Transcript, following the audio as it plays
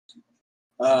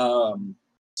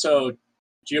So, did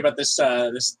you hear about this?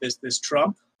 This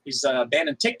Trump? He's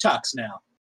banning TikToks now.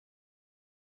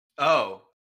 Oh.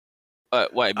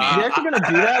 What I mean? Is he actually gonna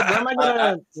do that?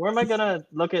 Where am I gonna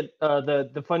look at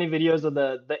the funny videos of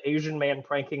the Asian man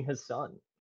pranking his son?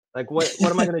 Like what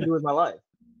am I gonna do with my life?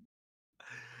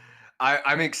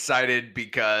 I'm excited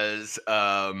because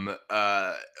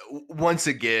once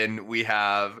again we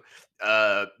have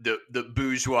the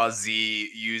bourgeoisie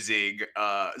using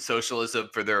socialism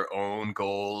for their own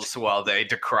goals while they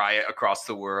decry it across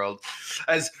the world.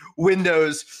 As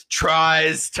Windows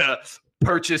tries to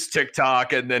purchase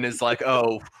TikTok and then is like,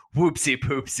 oh, whoopsie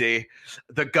poopsie,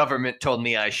 the government told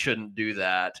me I shouldn't do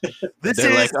that. This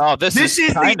is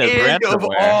the end of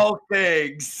all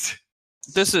things.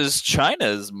 This is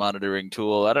China's monitoring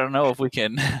tool. I don't know if we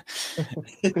can.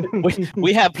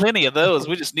 we have plenty of those.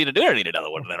 We just need another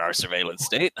one in our surveillance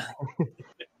state.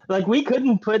 Like we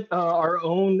couldn't put our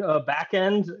own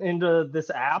backend into this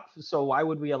app, so why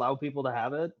would we allow people to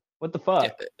have it? What the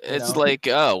fuck? It's like,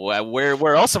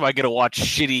 where else am I going to watch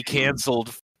shitty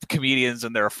canceled comedians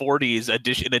in their 40s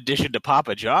in addition to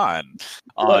Papa John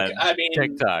on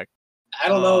TikTok? I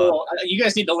don't know. You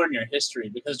guys need to learn your history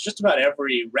because just about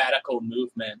every radical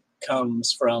movement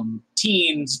comes from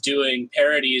teens doing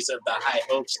parodies of the High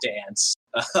Hopes dance.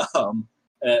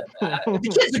 The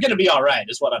kids are going to be all right,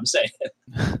 is what I'm saying.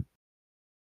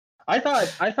 I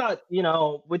thought,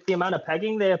 with the amount of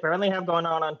pegging they apparently have going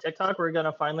on TikTok, we're going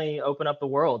to finally open up the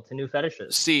world to new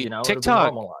fetishes. See,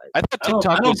 TikTok. I thought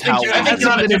TikTok was how that's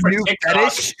not a new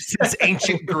fetish since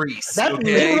ancient Greece. That's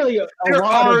literally there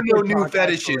are no new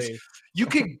fetishes. Actually. You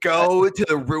could go to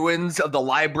the ruins of the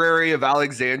Library of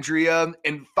Alexandria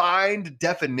and find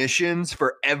definitions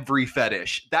for every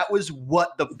fetish. That was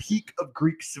what the peak of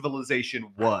Greek civilization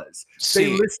was. They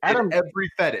listed every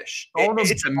fetish.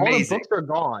 It's amazing. All the books are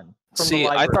gone.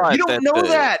 I thought you don't know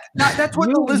that. That's what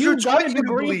the lizards got a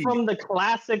degree from the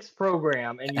classics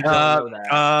program, and you don't know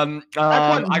that.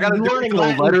 I got a degree from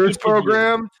the letters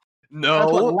program.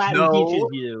 No. Teaches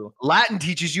you. Latin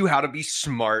teaches you how to be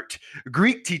smart.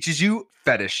 Greek teaches you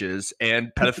fetishes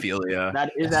and pedophilia.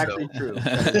 That is actually true.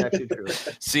 That is actually true.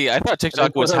 See, I thought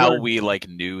TikTok was how we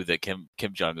knew that Kim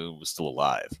Jong-un was still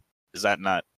alive. Is that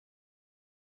not?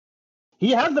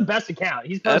 He has the best account.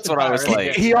 That's what I was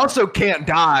like. He also can't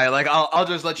die. Like I'll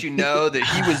just let you know that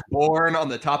he was born on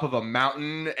the top of a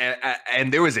mountain,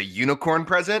 and there was a unicorn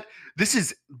present. This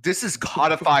is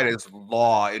codified as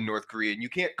law in North Korea, and you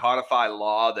can't codify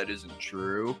law that isn't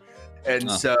true. And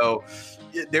so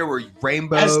there were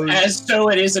rainbows. As so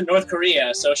it is in North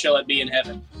Korea, so shall it be in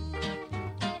heaven.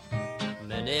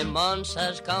 Many months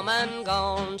has come and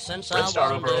gone since I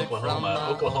Star over wandered Oklahoma,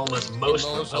 from Oklahoma's most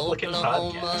Republican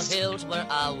Oklahoma podcast. hills where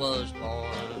I was born.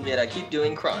 Yet I keep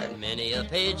doing crime. Many a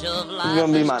page of life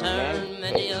gonna be has my turned, man.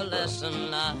 many a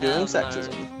lesson I Doing have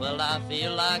sexism. learned. Well, I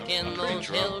feel like in those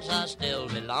hills I still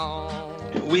belong.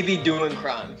 We be doing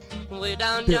crime. Way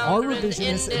down There are yonder in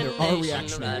revisionists and there are Indian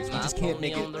reactionaries. Nation, We just ride can't my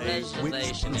make pony it on the a witch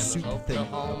reservation in pursuit thing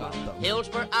Oklahoma about them. hills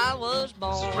where I was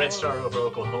born. This is Red Star over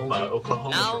Oklahoma,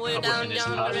 Oklahoma's Now way down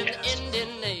Republicanism yonder in podcast. the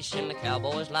Indian Nation, the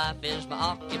cowboy's life is my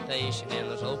occupation in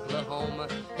those Oklahoma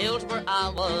hills where I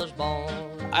was born.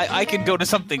 I can go to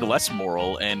something less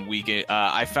moral, and we get.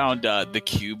 I found the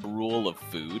cube rule of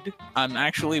food,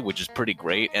 actually, which is pretty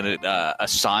great, and it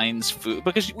assigns food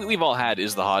because we've all had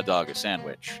is the hot dog a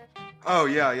sandwich? Oh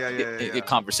yeah. A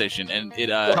conversation, and it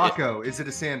taco. Is it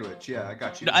a sandwich? Yeah, I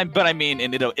got you. But I mean,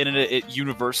 and it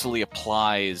universally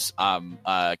applies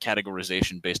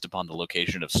categorization based upon the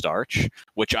location of starch,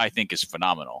 which I think is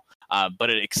phenomenal. But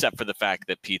except for the fact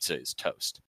that pizza is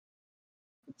toast.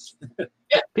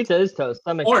 Yeah, pizza is toast.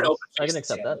 That makes sense. I can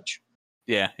accept sandwich.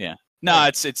 that. Yeah. No,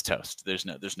 it's toast. There's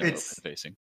no open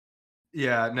facing.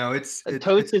 Yeah, no, it's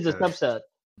toast is a subset.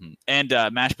 And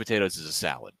mashed potatoes is a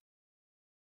salad.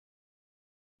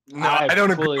 No, I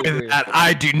don't agree with that.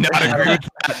 I do not agree with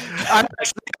that. I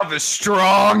actually have a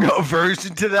strong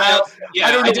aversion to that.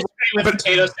 I don't disagree with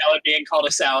potato salad being called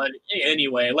a salad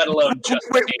anyway, let alone just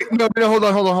wait, no, hold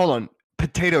on.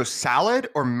 Potato salad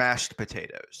or mashed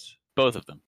potatoes? Both of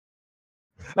them.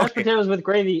 Mashed potatoes with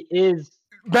gravy is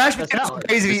mashed potatoes with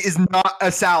gravy is not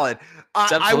a salad.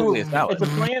 It's absolutely a salad. It's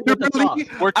a plant with a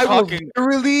sauce. I will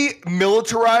literally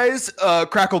militarize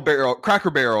Cracker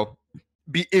Barrel.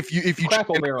 If you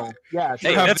Crackle Barrel, yeah.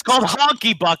 Sure. Hey, that's called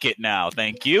Honky Bucket now.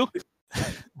 Thank you.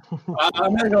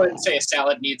 I'm gonna go ahead and say a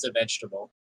salad needs a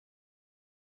vegetable.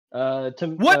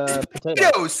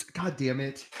 Potatoes? God damn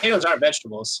it! Potatoes aren't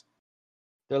vegetables.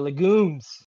 They're legumes.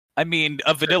 I mean,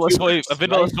 a vanilla soy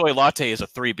latte is a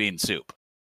 3-bean soup.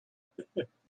 What? 3 bean soup. Mashed potatoes with gravy is not a salad.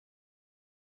 It's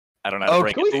a plant with a sauce. What? It's a plant with a sauce. We're talking. It's a plant with a sauce. I don't know how to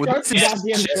break Can we it. start the This is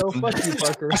goddamn show? fascism. Fuck you,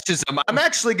 Parker. Fascism. I'm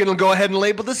actually going to go ahead and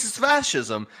label this as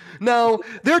fascism. No,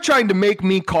 they're trying to make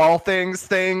me call things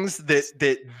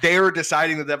that they're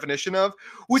deciding the definition of,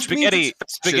 which Spaghetti. means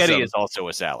it's Spaghetti fascism. is also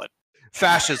a salad.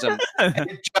 Fascism.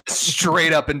 Just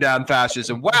straight up and down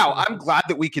fascism. Wow, I'm glad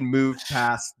that we can move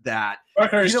past that.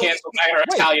 Parker is You know- canceled by our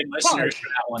Wait, Italian pause. listeners for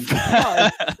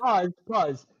that one.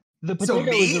 Pause. The So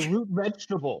potato is me? a root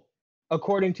vegetable,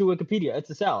 according to Wikipedia. It's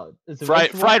a salad. It's a fried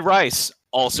vegetable. fried rice,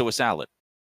 also a salad.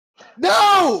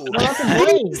 No! Well, that's a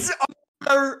brain. These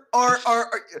are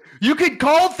you could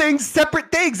call things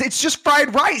separate things. It's just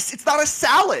fried rice. It's not a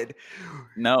salad.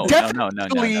 No.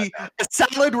 Definitely, a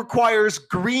salad requires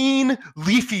green,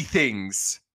 leafy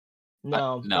things.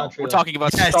 No, No, not true. we're talking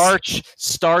about Yes.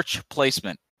 starch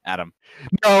placement, Adam.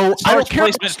 No, I don't Starch care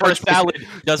about placement for a starch placement.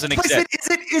 salad doesn't Placement,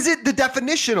 exist. is it the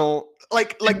definitional?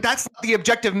 Like that's not the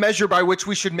objective measure by which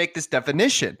we should make this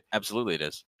definition. Absolutely, it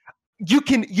is. You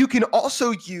can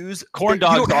also use Corn you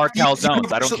don't dogs have are to use calzones. I don't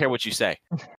universal- care what you say.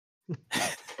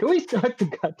 Can we start the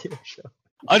goddamn show?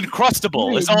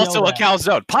 Uncrustable is Wait, also no, a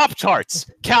calzone. Pop Tarts,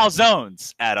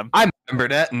 calzones. Adam. I'm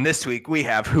Burnett, and this week we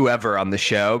have whoever on the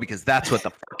show because that's what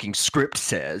the fucking script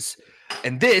says.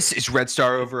 And this is Red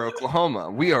Star Over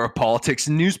Oklahoma. We are a politics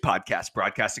and news podcast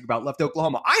broadcasting about left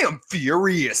Oklahoma. I am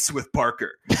furious with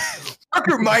Parker.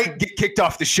 Parker might get kicked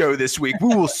off the show this week.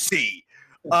 We will see.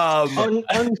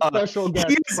 Unspecial guest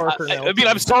he's- Parker. I mean,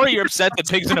 I'm sorry you're upset that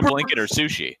pigs in a blanket are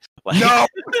sushi. Like,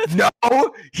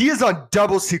 No, he is on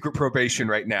double secret probation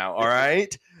right now. All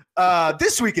right.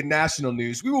 This week in national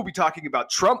news, we will be talking about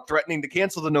Trump threatening to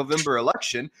cancel the November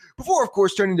election before, of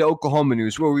course, turning to Oklahoma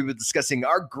news, where we will be discussing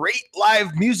our great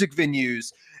live music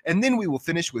venues. And then we will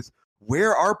finish with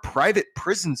where our private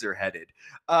prisons are headed.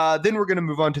 Then we're going to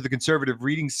move on to the conservative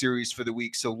reading series for the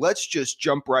week. So let's just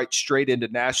jump right straight into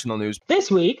national news. This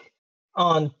week,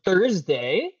 on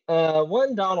Thursday,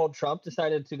 one Donald Trump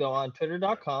decided to go on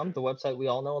Twitter.com, the website we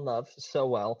all know and love so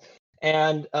well,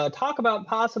 and talk about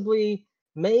possibly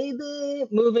maybe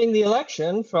moving the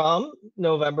election from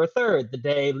November 3rd, the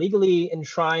day legally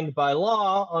enshrined by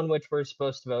law on which we're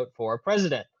supposed to vote for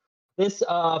president. This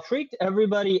freaked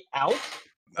everybody out.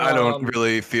 I don't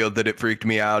really feel that it freaked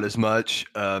me out as much,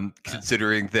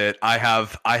 considering that I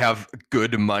have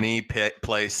good money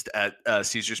placed at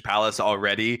Caesar's Palace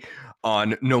already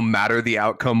on no matter the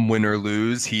outcome, win or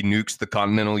lose, he nukes the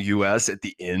continental U.S. at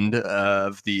the end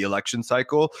of the election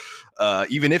cycle,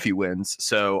 even if he wins.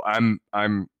 So I'm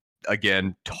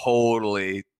again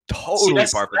totally See,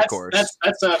 that's, par for the that's, course.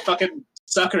 that's a fucking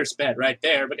sucker's bet right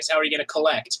there, because how are you going to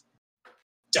collect?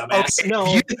 Dumbass. Okay,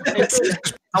 No,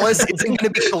 Caesar's Palace isn't going to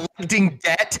be collecting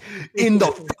debt in the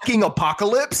fucking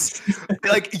apocalypse.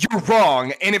 Like, you're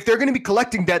wrong. And if they're going to be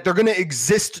collecting debt, they're going to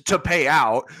exist to pay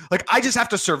out. Like, I just have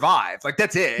to survive. Like,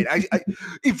 that's it.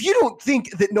 If you don't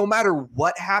think that no matter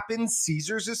what happens,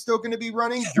 Caesars is still going to be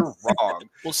running, you're wrong.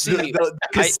 Well, see, The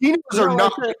casinos are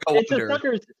not going to go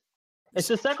under. It's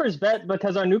a sucker's bet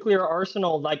because our nuclear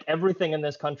arsenal, like everything in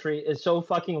this country, is so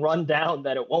fucking run down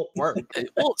that it won't work.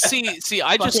 well, see,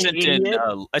 I just Fucking sent in. idiot.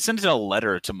 I sent in a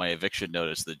letter to my eviction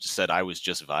notice that just said I was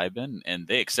just vibing, and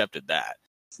they accepted that.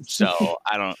 So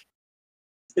I don't.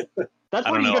 That's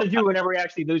I what don't he's know. going to do whenever he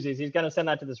actually loses. He's going to send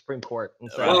that to the Supreme Court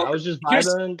and say, Well, I was just here's-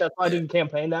 vibing. That's why I didn't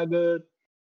campaign that good.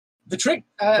 The trick.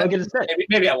 Don't get it said.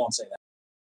 Maybe I won't say that.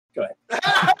 Go ahead.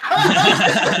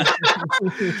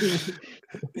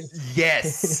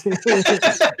 Yes.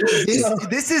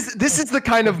 This is the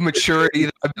kind of maturity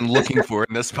that I've been looking for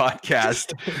in this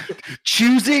podcast.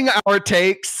 Choosing our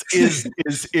takes is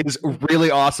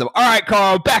really awesome. All right,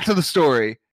 Carl, back to the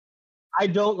story. I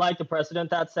don't like the precedent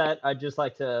that's set. I just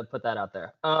like to put that out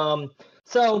there.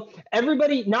 So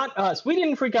everybody, not us, we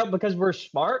didn't freak out because we're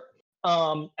smart.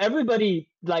 Everybody,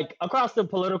 like across the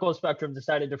political spectrum,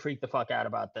 decided to freak the fuck out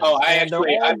about this. Oh, And they're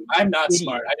all I'm not idiots.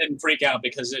 smart. I didn't freak out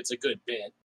because it's a good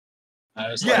bit. I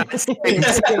was Yeah. like, it's not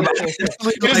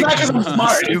because I'm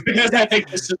smart. It's because I think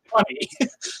this is funny.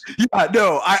 Yeah,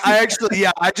 no, I actually,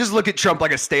 I just look at Trump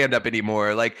like a stand-up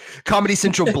anymore. Like Comedy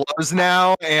Central blows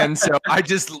now, and so I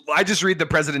just read the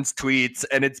president's tweets,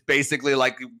 and it's basically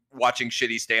like watching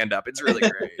shitty stand-up. It's really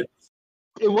great.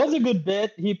 It was a good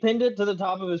bit. He pinned it to the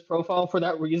top of his profile for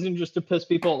that reason, just to piss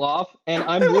people off. And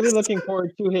I'm really looking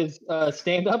forward to his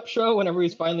stand-up show whenever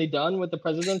he's finally done with the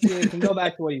presidency. He can go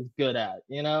back to what he's good at,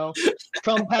 you know?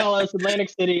 Trump Palace, Atlantic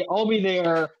City. I'll be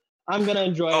there. I'm gonna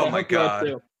enjoy it. Oh I my hope you are God.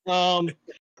 too.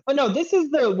 But no, this is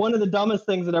one of the dumbest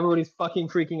things that everybody's fucking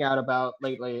freaking out about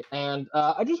lately. And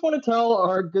I just want to tell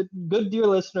our good dear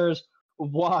listeners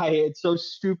why it's so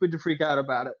stupid to freak out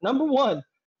about it. Number one,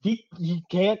 he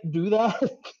can't do that.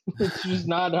 It's just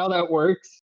not how that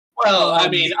works. Well, I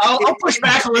mean, I'll push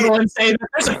back a little and say that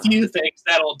there's a few things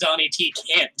that old Donnie T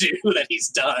can't do that he's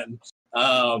done.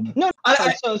 No,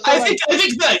 I think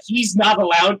that he's not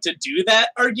allowed to do that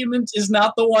argument is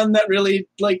not the one that really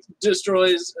like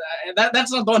destroys.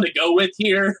 That's not the one to go with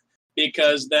here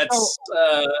because that's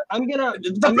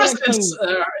the precedence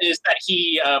is that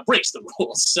he breaks the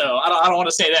rules. So I don't want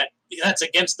to say that that's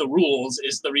against the rules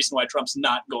is the reason why Trump's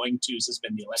not going to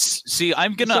suspend the election. See,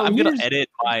 I'm gonna edit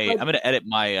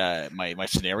my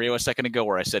scenario a second ago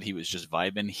where I said he was just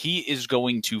vibing. He is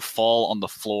going to fall on the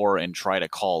floor and try to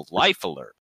call Life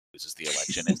Alert, loses the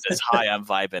election, and says, "Hi, I'm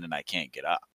vibing and I can't get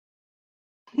up."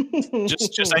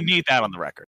 Just I need that on the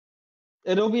record.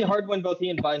 It'll be hard when both he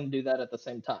and Biden do that at the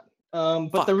same time.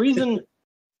 But the reason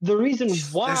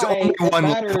why there's only one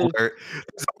matters... life alert.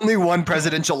 There's only one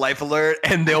presidential life alert,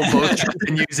 and they'll both try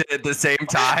and use it at the same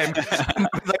time.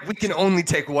 Like, we can only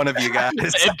take one of you guys.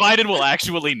 And Biden will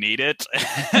actually need it.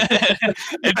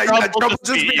 And Trump will just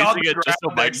be using it just so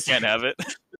Biden can't have it.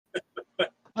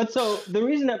 But so the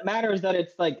reason it matters that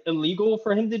it's like illegal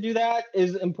for him to do that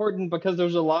is important because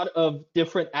there's a lot of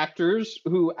different actors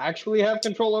who actually have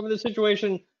control over the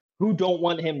situation who don't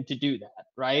want him to do that,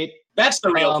 right? That's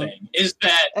the real thing. Is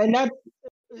that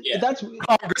that's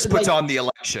Congress puts on the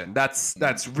election.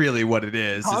 That's really what it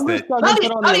is. Congress not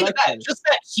even that. Just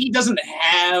that he doesn't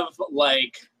have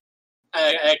like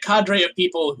a cadre of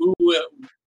people who,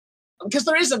 because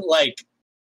there isn't like.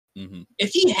 Mm-hmm.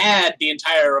 If he had the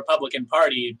entire Republican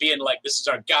Party being like, "This is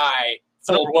our guy,"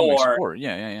 full bore,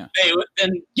 yeah,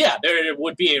 then there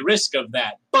would be a risk of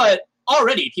that. But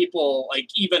already, people like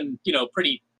even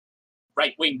pretty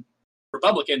right-wing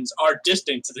Republicans are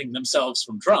distancing themselves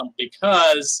from Trump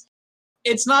because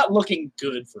it's not looking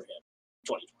good for him.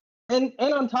 2020.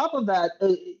 And on top of that,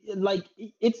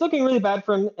 it's looking really bad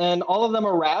for him. And all of them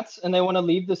are rats, and they want to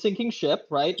leave the sinking ship,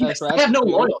 right? Yes, they have no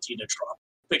loyalty to Trump.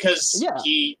 Because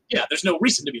there's no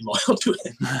reason to be loyal to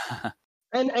him.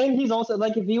 And he's also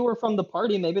like, if he were from the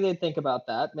party, maybe they'd think about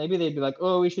that. Maybe they'd be like,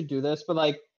 oh, we should do this. But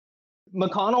like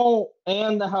McConnell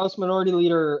and the House Minority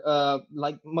Leader,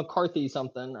 like McCarthy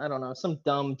something, I don't know, some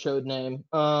dumb chode name.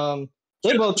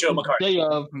 Joe McCarthy.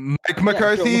 Mike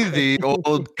McCarthy, the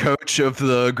old coach of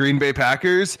the Green Bay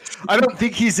Packers. I don't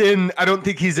think he's in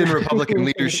Republican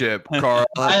leadership, Carl.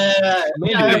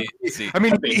 Maybe. I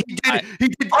mean, he did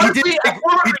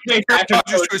take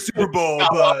Rodgers to a Super Bowl,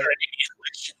 but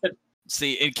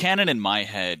see, in canon in my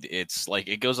head, it's like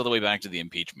it goes all the way back to the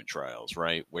impeachment trials,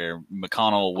 right? Where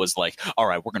McConnell was like, "All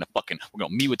right, we're gonna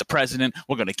meet with the president.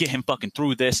 We're gonna get him fucking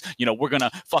through this. We're gonna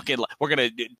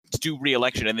do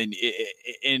re-election." And then,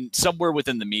 in somewhere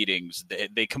within the meetings,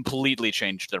 they completely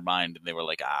changed their mind and they were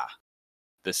like,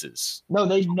 this is no.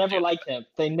 They never liked him.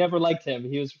 They never liked him.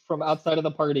 He was from outside of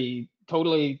the party,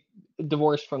 totally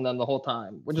divorced from them the whole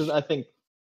time, which is, I think,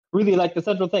 really like the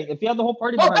central thing. If you have the whole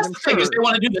party behind that's him, the thing is they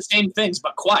want to do the same things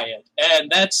but quiet, and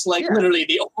that's like literally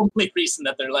the only reason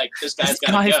that they're like, this guy's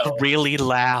got to go. Really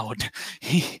loud.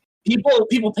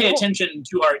 People pay attention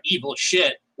to our evil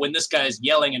shit when this guy's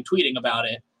yelling and tweeting about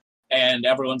it, and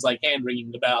everyone's like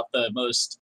hand-wringing about the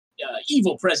most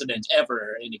evil president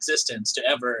ever in existence to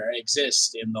ever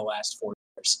exist in the last 4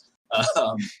 years,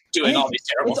 doing all these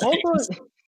terrible things.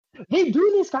 They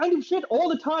do this kind of shit all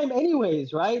the time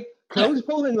anyways, right? Close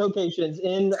polling locations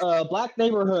in black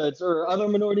neighborhoods or other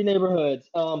minority neighborhoods.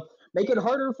 Make it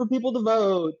harder for people to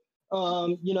vote.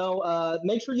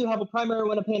 Make sure you have a primary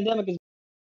when a pandemic is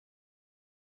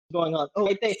going on. Oh,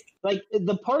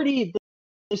 the party,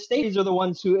 the states are the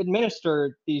ones who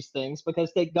administer these things because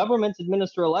state governments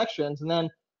administer elections, and then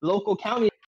local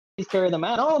counties carry them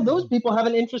out. All of those people have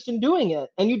an interest in doing it,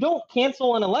 and you don't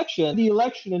cancel the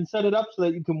election and set it up so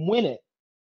that you can win it,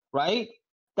 right?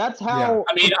 That's how. Yeah.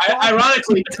 I mean,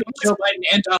 ironically, Joe Biden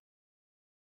and Donald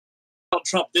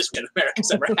Trump this good Americans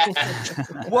ever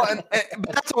had. Well,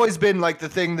 but that's always been like the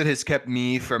thing that has kept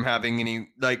me from having any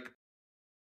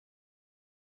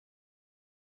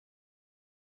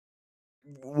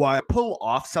why pull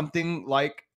off something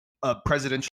like a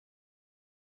presidential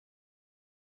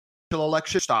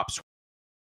election stops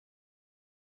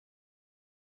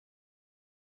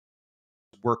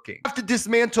working. You have to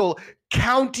dismantle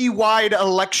county-wide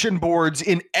election boards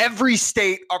in every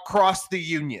state across the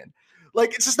union.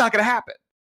 Like, it's just not going to happen.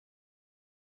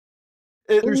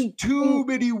 There's too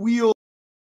many wheels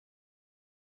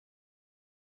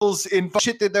in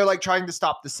shit that they're like trying to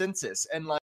stop the census and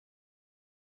like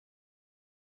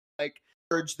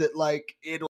urge that like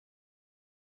it'll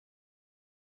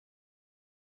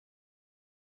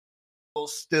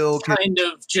still kind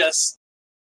of just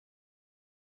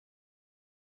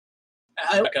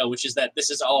which is that this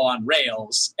is all on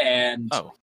rails and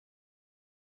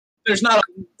there's not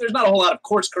a whole lot of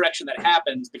course correction that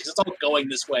happens because it's all going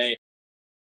this way.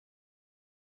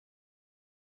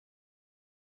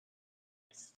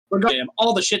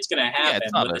 All the shit's gonna happen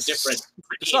with a different.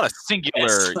 It's not a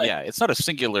singular. Like, it's not a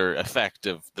singular effect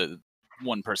of the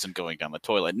one person going down the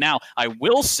toilet. Now, I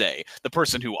will say the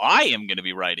person who I am going to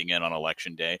be writing in on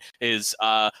election day is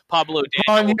Pablo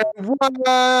Daniel.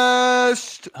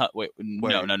 West.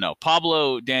 No.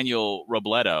 Pablo Daniel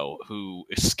Robledo, who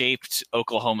escaped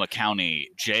Oklahoma County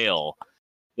jail.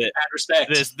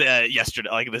 Respect. This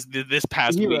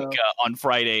past week on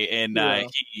Friday, and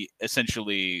he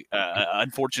essentially,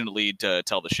 unfortunately, to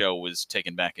tell the show, was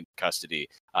taken back into custody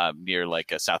near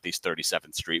Southeast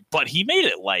 37th Street. But he made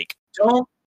it don't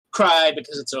cry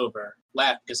because it's over.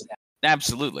 Laugh because it happened.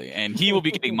 Absolutely, and he will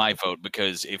be getting my vote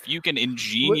because if you can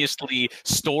ingeniously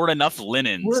store enough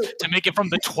linens to make it from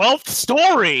the 12th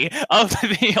story of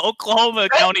the Oklahoma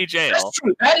County jail. That's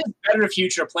true. That is better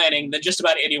future planning than just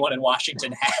about anyone in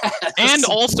Washington has. And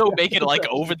also make it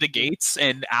over the gates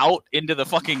and out into the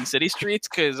fucking city streets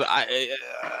because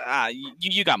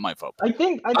you got my vote. I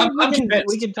think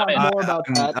we can talk more about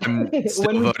that. I'm still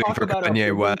when we voting talk for about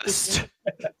Kanye West.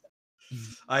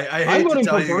 I I'm hate to voting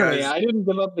tell for you Bernie. guys. I didn't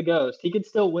give up the ghost. He could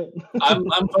still win. I'm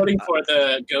voting for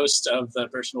the ghost of the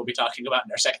person we'll be talking about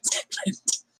in our second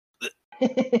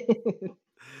segment.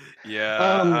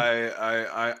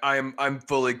 Yeah, I'm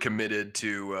fully committed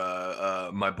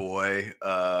to my boy.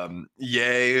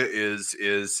 Ye is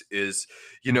here's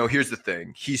the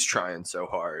thing. He's trying so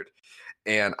hard.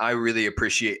 And I really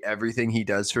appreciate everything he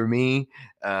does for me.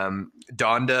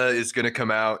 Donda is going to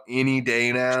come out any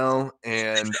day now,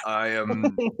 and I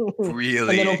am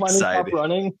really and then he'll excited. Stop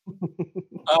running.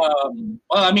 Well,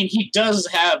 I mean, he does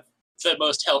have the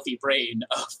most healthy brain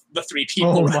of the three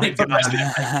people running for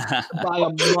president by a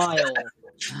mile.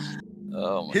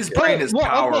 Oh my His God. brain is Well,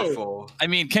 okay. powerful. I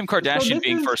mean, Kim Kardashian this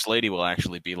being is- first lady will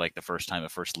actually be the first time a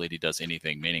first lady does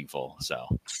anything meaningful. So.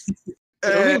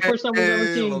 It'll be the first time we've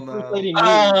ever seen Lamau. First Lady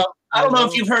I don't know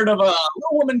if you've heard of a little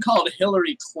woman called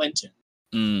Hillary Clinton.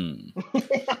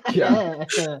 Yeah.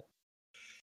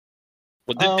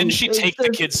 Well, didn't she take the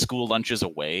it's- kids' school lunches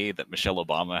away that Michelle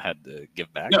Obama had to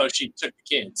give back? No, she took the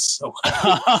kids. So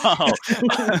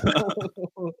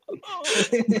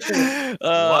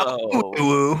Oh.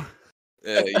 Woo.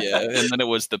 Yeah, and then it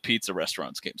was the pizza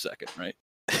restaurants came second, right?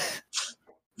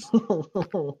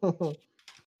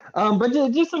 But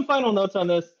just some final notes on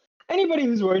this. Anybody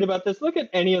who's worried about this, look at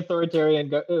any authoritarian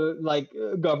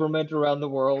government around the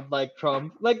world, like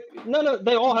Trump. No,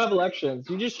 they all have elections.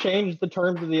 You just change the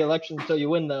terms of the election so you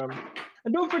win them.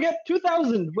 And don't forget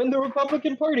 2000, when the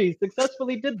Republican Party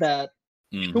successfully did that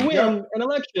to win an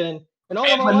election in all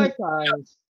of our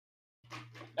lifetimes.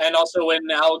 And also when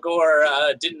Al Gore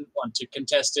didn't want to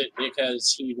contest it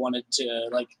because he wanted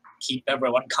to keep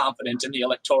everyone confident in the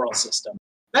electoral system.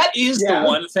 That is the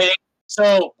one thing.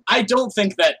 So I don't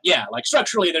think that,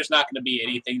 structurally there's not going to be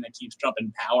anything that keeps Trump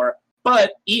in power.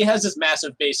 But he has this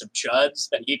massive base of chuds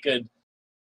that he could...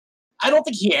 I don't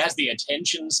think he has the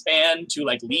attention span to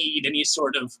lead any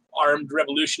sort of armed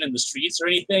revolution in the streets or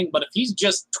anything. But if he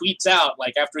just tweets out,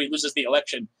 after he loses the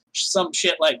election, some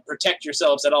shit protect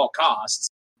yourselves at all costs,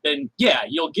 then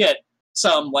you'll get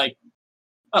some 5%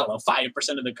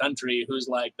 of the country who's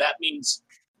that means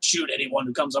shoot anyone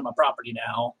who comes on my property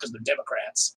now because they're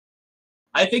Democrats.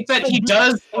 I think that he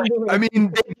does. I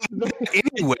mean,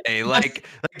 anyway, do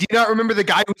you not remember the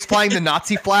guy who was flying the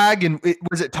Nazi flag? And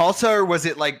was it Tulsa or was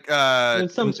it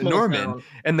some small Norman? town.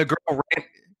 And the girl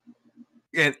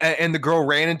ran, and the girl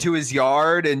ran into his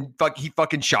yard and he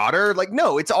fucking shot her.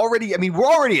 No, it's already. I mean, we're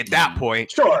already at that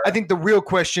point. Sure. I think the real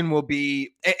question will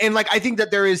be, and I think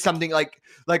that there is something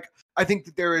I think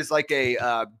that there is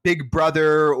a Big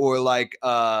Brother or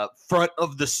front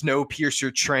of the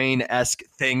Snowpiercer train-esque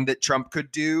thing that Trump could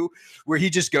do, where he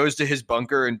just goes to his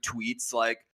bunker and tweets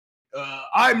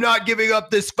I'm not giving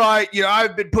up this fight.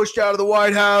 I've been pushed out of the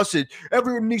White House, and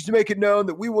everyone needs to make it known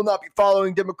that we will not be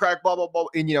following Democrat blah blah blah.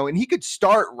 And he could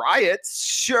start riots,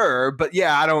 sure, but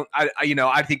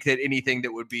I think that anything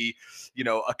that would be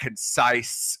a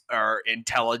concise or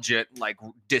intelligent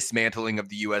dismantling of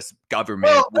the U.S.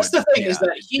 government. Well, that's the thing is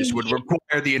that he just would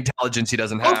require the intelligence he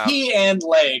doesn't both have. he and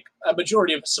a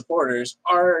majority of his supporters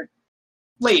are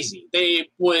lazy. They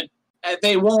won't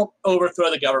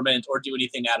overthrow the government or do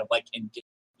anything out of inconvenience.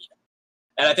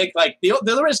 And I think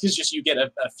the risk is just you get a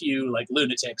few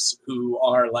lunatics who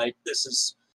are this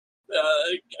is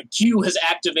Q has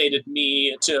activated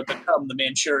me to become the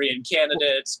Manchurian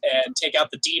candidate and take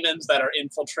out the demons that are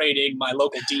infiltrating my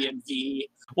local DMV.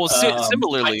 Well,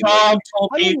 similarly, my dog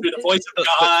told me through the voice of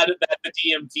God that the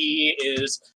DMV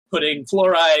is putting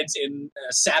fluorides in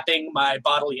sapping my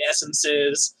bodily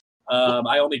essences.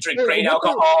 I only drink grain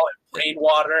alcohol and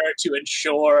rainwater to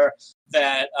ensure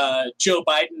that Joe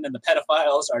Biden and the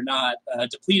pedophiles are not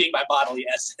depleting my bodily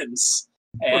essence.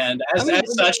 And as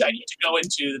such, I need to go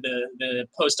into the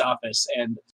post office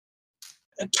and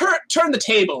turn the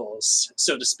tables,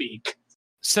 so to speak.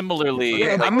 Similarly,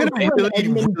 I'm gonna really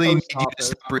Edmund need post to office.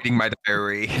 stop reading my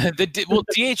diary.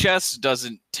 DHS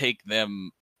doesn't take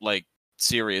them like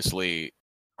seriously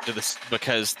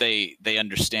because they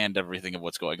understand everything of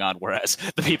what's going on, whereas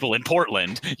the people in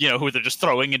Portland, who they're just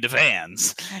throwing into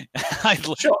vans.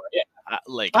 Sure, yeah.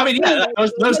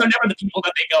 Those are never the people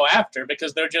that they go after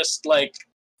because they're just like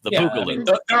the boogaloo.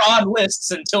 They're on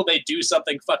lists until they do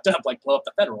something fucked up, like blow up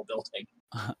the federal building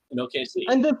in OKC.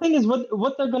 And the thing is,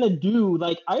 what they're gonna do,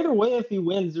 like either way, if he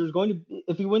wins,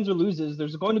 if he wins or loses,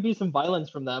 there's going to be some violence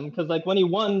from them. Because like when he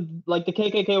won, like the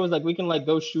KKK was like, we can like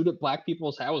go shoot at black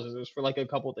people's houses for like a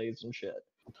couple days and shit.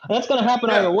 And that's gonna happen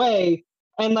either way.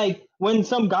 And like when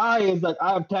some guy is like,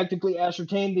 I have tactically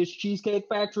ascertained this cheesecake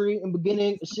factory and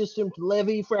beginning a system to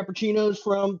levy frappuccinos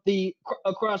from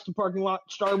across the parking lot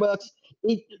Starbucks.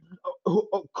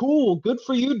 Cool, good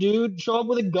for you, dude. Show up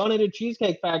with a gun at a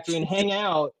cheesecake factory and hang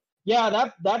out. Yeah,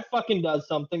 that fucking does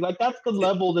something. Like that's the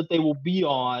level that they will be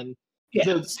on. Yeah,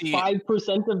 the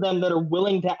 5% of them that are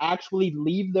willing to actually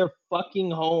leave their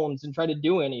fucking homes and try to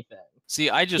do anything. See,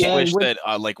 I just wish that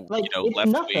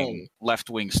it's left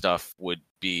wing stuff would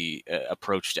be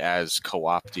approached as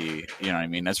co-opty. You know what I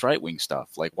mean? As right wing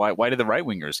stuff. Like why do the right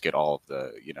wingers get all of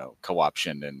the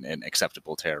co-option and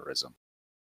acceptable terrorism?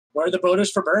 Where are the voters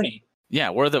for Bernie? Yeah,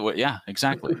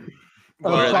 exactly.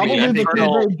 Where's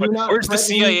the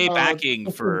CIA backing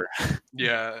for?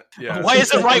 Yeah. Why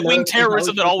is it right wing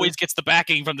terrorism that always gets the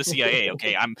backing from the CIA?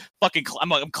 Okay, I'm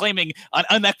claiming an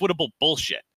unequitable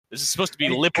bullshit. This is supposed to be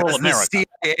liberal America. The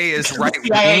CIA is right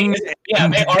wing. Yeah,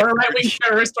 they are a right wing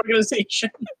terrorist organization.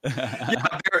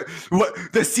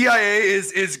 The CIA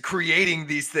is creating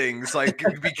these things like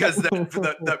because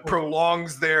that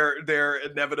prolongs their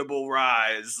inevitable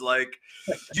rise. Like,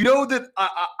 you know that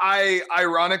I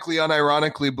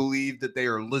unironically believe that they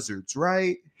are lizards,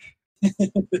 right?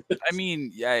 I mean,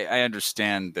 yeah, I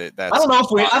understand that. That's I don't know if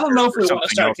we want to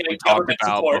start getting government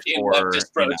support in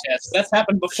leftist protests. That's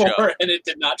happened before, and it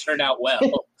did not turn out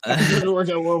well. It didn't work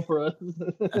out well for us.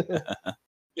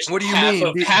 What do you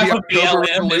mean? Half of BLM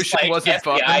Revolution is like wasn't FBI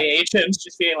fun. agents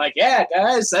just being like, "Yeah,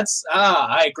 guys, that's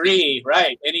I agree,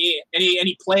 right?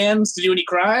 Any plans to do any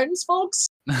crimes, folks?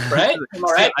 Right? Am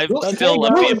I right? I'm still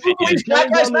of the opinion. Black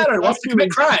Lives Matter wants to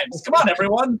commit crimes. Come on,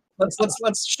 everyone,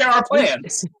 let's share our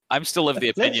plans. I'm still of the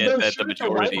opinion that the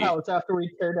majority. White House after we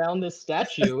tear down this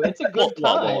statue, it's a good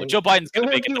time. Whoa. Joe Biden's going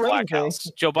to make it the Black House.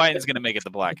 Joe Biden's going to make it the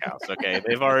Black House. Okay,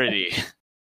 they've already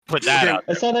put that out.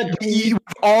 I saw that You've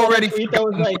already that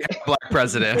was like black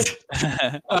president.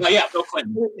 Yeah, Bill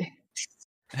Clinton.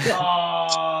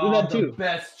 Oh, that too. The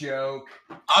best joke.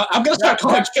 I'm going to start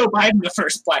calling Joe Biden the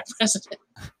first black president.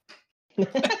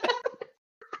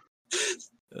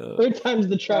 Third time's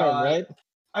the charm, right?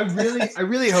 I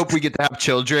really hope we get to have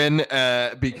children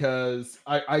because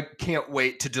I can't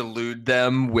wait to delude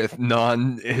them with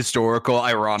non-historical,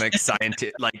 ironic,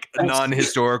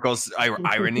 non-historical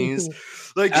ironies.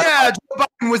 Like, yeah, Joe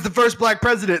Biden was the first black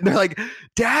president. And they're like,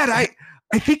 Dad,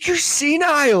 I think you're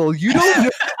senile. You don't know.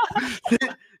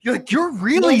 You're like, you're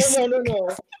really No.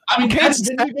 I mean, Then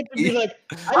you get to be like,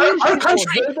 our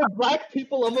country, they're the black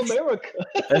people of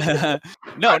America.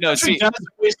 No. See, does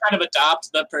always kind of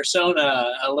adopt the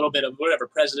persona a little bit of whatever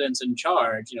president's in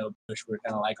charge. Bush were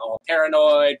kind of like all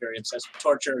paranoid, very obsessed with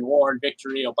torture and war and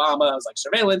victory. Obama was like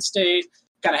surveillance state,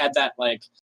 kind of had that like,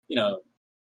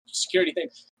 security thing.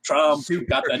 Trump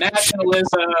got the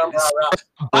nationalism.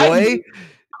 boy.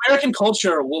 American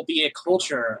culture will be a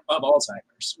culture of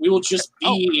Alzheimer's. We will just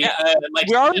be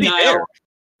we're already there.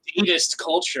 Elitist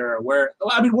culture where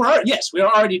we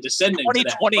are already descending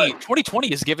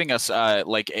 2020 is giving us we're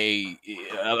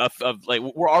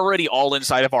already all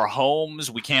inside of our homes.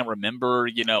 We can't remember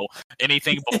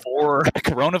anything before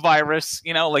coronavirus.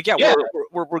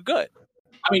 We're good.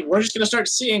 I mean, we're just going to start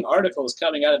seeing articles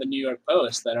coming out of the New York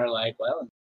Post that are like, well,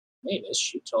 Mavis,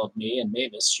 she told me, and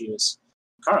Mavis, she was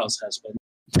Carl's husband.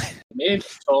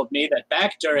 Mavis told me that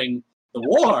back during the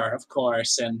war, of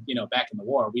course, and, back in the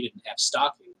war, we didn't have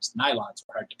stockings. Nylons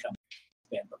were hard to come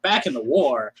in. But back in the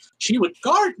war, she would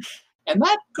garden. And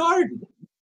that garden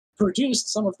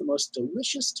produced some of the most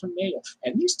delicious tomatoes.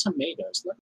 And these tomatoes,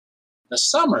 the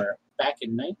summer back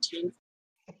in 19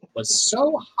 was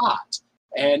so hot,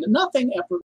 and nothing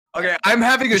ever Okay, I'm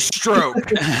having a stroke.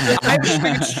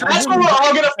 That's what we're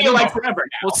all gonna feel like forever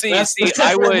now. Well, see, That's-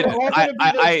 I would. We're all gonna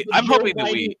be I'm Joe hoping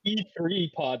that we. Biden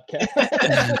E3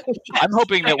 podcast. I'm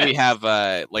hoping that we have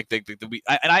like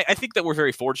I think that we're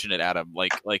very fortunate, Adam,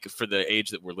 like for the age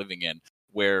that we're living in,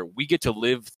 where we get to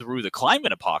live through the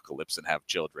climate apocalypse and have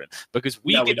children because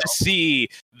we No, we get to see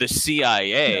the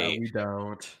CIA. We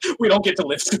don't. we don't get to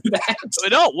live through that.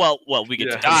 No, well, we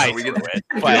get to die no, we through get it,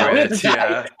 to but do it,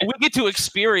 yeah. we get to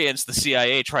experience the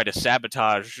CIA try to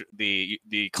sabotage the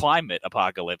climate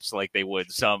apocalypse like they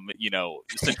would some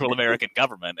Central American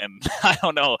government, and I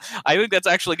don't know. I think that's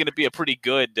actually going to be a pretty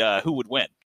good who would win.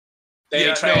 They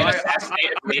Yeah, try no, and I- assassinate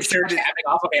I'm research excited. happening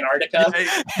off of Antarctica.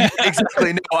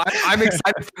 Exactly. No, I'm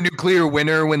excited for nuclear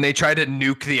winter when they try to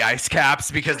nuke the ice caps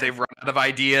because they've run out of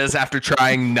ideas after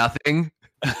trying nothing.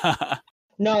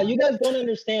 No, you guys don't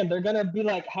understand. They're gonna be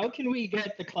like, how can we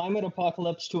get the climate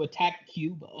apocalypse to attack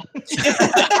Cuba?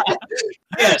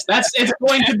 Yes, it's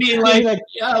going to be like,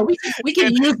 yeah, we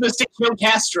can use this to kill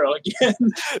Castro again.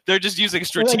 They're just using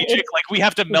strategic, like we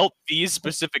have to melt these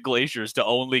specific glaciers to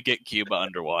only get Cuba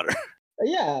underwater.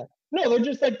 Yeah. No, they're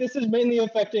just like, this is mainly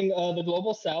affecting the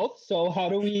global south, so how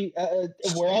do we,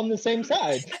 we're on the same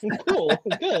side. Cool,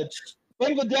 good.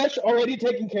 Bangladesh already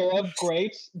taken care of,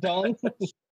 great, done.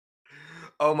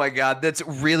 Oh my God, that's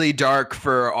really dark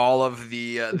for all of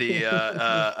the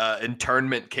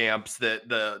internment camps that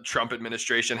the Trump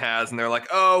administration has, and they're like,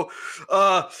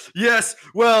 yes,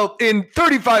 well, in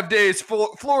 35 days,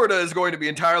 Florida is going to be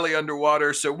entirely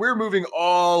underwater, so we're moving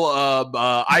all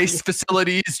ice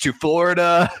facilities to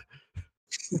Florida.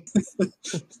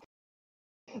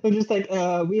 They're just like,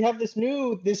 we have this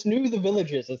new The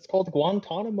Villages. It's called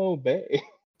Guantanamo Bay.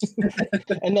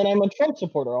 And then I'm a Trump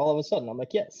supporter all of a sudden. I'm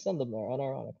like, yes, send them there,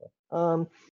 unironically. How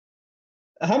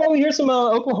about we hear some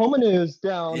Oklahoma news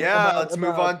down? Yeah, let's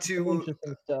move on to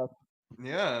interesting stuff.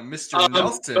 Mr.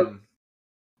 Nelson.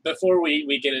 Before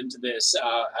we get into this,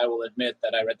 I will admit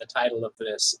that I read the title of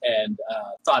this and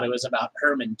thought it was about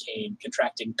Herman Cain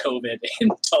contracting COVID in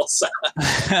Tulsa.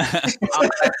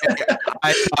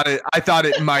 I thought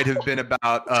it might have been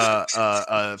about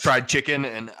fried chicken,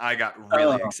 and I got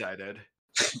really excited.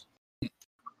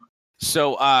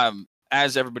 So,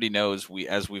 as everybody knows,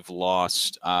 we've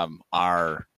lost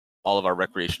all of our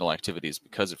recreational activities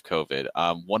because of COVID.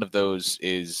 One of those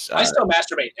is I still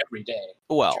masturbate every day.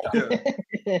 well,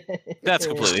 that's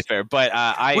completely fair. But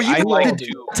I you like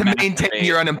need to maintain masturbate.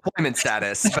 your unemployment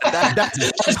status, but that's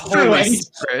True, wholly I need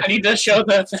separate. to show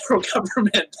the federal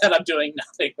government that I'm doing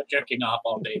nothing but jerking off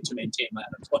all day to maintain my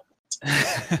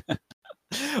unemployment.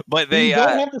 But they You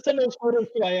don't have to send those photos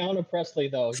to Ayanna Presley,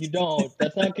 though. You don't.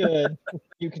 That's not good.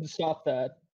 You can stop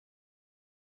that.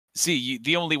 see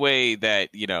the only way that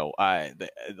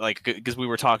because we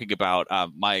were talking about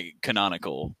my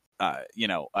canonical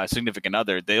significant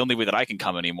other, the only way that I can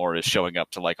come anymore is showing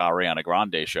up to like Ariana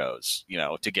Grande shows,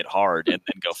 to get hard and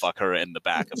then go fuck her in the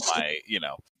back of my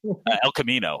El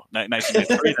Camino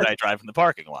 1993 that I drive in the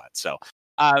parking lot. So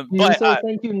You say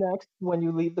thank you next when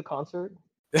you leave the concert.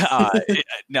 She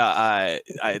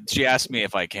asked me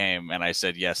if I came, and I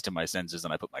said yes to my senses,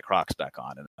 and I put my Crocs back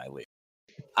on, and then I leave.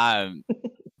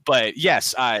 But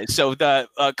yes, so the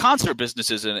concert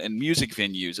businesses and music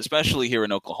venues, especially here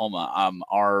in Oklahoma,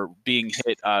 are being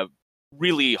hit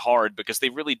really hard because they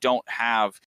really don't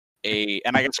have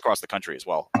and I guess across the country as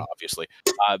well, obviously,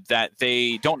 that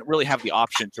they don't really have the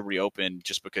option to reopen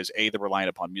just because A, they're reliant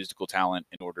upon musical talent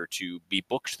in order to be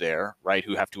booked there, right,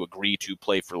 who have to agree to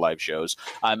play for live shows,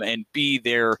 and B,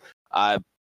 they're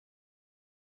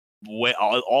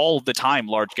all the time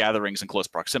large gatherings in close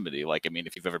proximity. Like, I mean,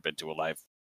 if you've ever been to a live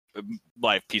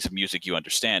piece of music, you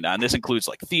understand. And this includes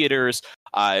like theaters,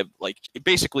 like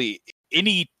basically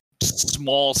any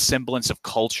small semblance of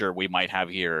culture we might have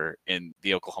here in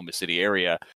the Oklahoma City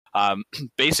area,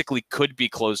 basically could be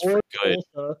closed for good.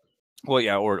 Tulsa. Well,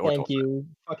 yeah, or Thank Tulsa. you,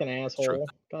 fucking asshole. True.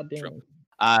 God damn. True.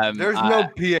 There's no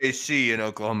PAC in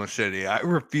Oklahoma City. I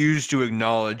refuse to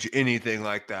acknowledge anything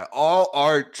like that. All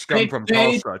arts come from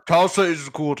Tulsa. Tulsa is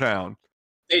a cool town.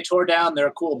 They tore down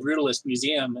their cool brutalist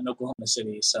museum in Oklahoma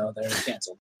City, so they're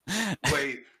canceled.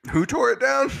 Wait, who tore it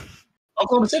down?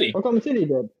 Oklahoma City. Oklahoma City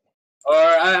did. Or,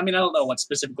 I don't know what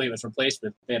specifically it was replaced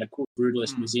with. They had a cool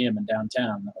brutalist museum in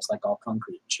downtown that was like all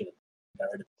concrete and shit.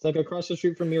 It's like across the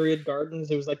street from Myriad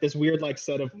Gardens. It was like this weird like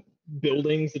set of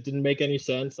buildings that didn't make any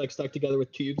sense, like stuck together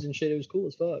with tubes and shit. It was cool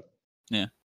as fuck. Yeah.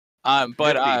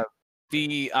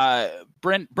 The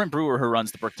Brent Brewer, who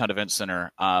runs the Bricktown Event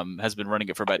Center, has been running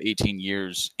it for about 18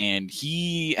 years, and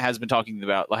he has been talking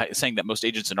about saying that most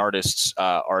agents and artists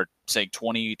are saying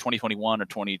 2021 or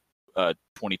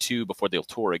 2022 before they'll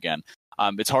tour again.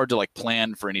 It's hard to like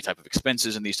plan for any type of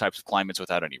expenses in these types of climates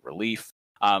without any relief.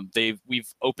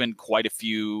 We've opened quite a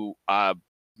few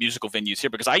musical venues here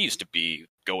because I used to be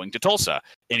going to Tulsa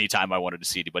anytime I wanted to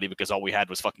see anybody because all we had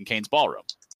was fucking Kane's Ballroom,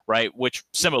 right? Which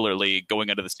similarly going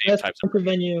into the same Best types of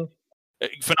venue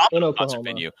phenomenal in concert Oklahoma.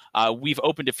 venue. We've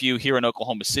opened a few here in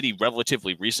Oklahoma City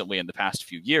relatively recently in the past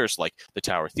few years, like the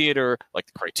Tower Theater, like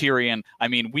the Criterion. I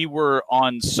mean, we were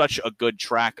on such a good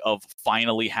track of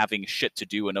finally having shit to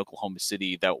do in Oklahoma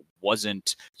City that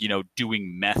wasn't,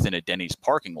 doing meth in a Denny's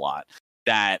parking lot.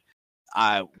 That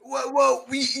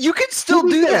you can still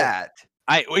do that.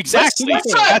 Exactly.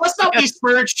 Let's not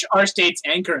besmirch our state's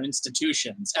anchor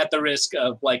institutions at the risk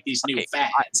of like these new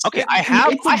fads. I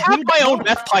have my own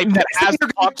meth pipe that has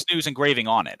Fox News engraving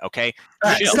on it. Okay.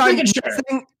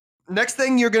 Next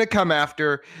thing you're going to come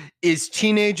after is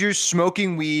teenagers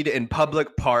smoking weed in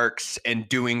public parks and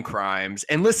doing crimes.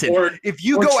 And listen, if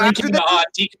you go after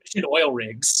decommissioned oil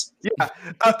rigs,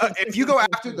 if you go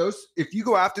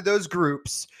after those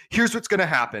groups, here's what's going to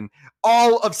happen: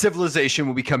 all of civilization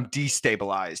will become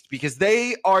destabilized because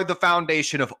they are the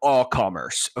foundation of all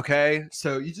commerce. Okay,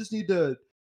 so you just need to.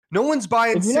 No one's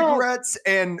buying cigarettes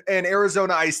and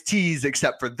Arizona iced teas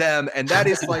except for them, and that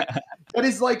is like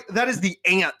that is the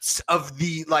ants of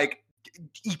the like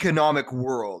economic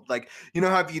world. Like, you know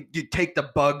how if you take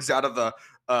the bugs out of the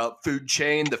food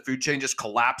chain, the food chain just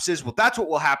collapses. Well, that's what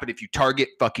will happen if you target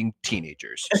fucking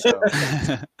teenagers. So.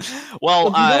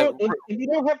 Well, if you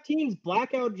don't have teens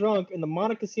blackout drunk in the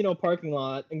Monte Casino parking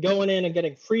lot and going in and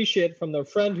getting free shit from their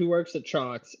friend who works at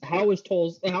Chalks, how is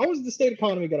the state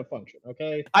economy going to function?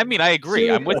 Okay. I mean, I agree.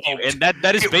 I'm with you, and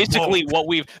that is basically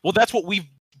that's what we've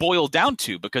boiled down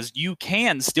to, because you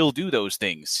can still do those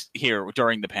things here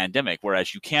during the pandemic,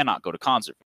 whereas you cannot go to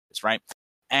concert venues, right?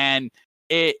 And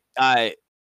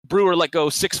Brewer let go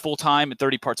 6 full-time and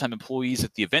 30 part-time employees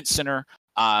at the event center.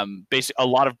 Basically, a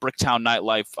lot of Bricktown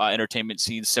nightlife entertainment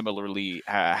scenes similarly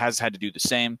has had to do the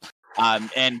same.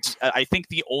 And I think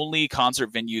the only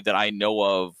concert venue that I know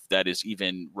of that is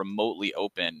even remotely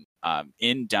open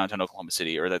in downtown Oklahoma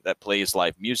City, or that plays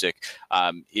live music,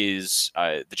 is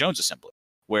the Jones Assembly,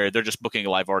 where they're just booking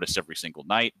live artists every single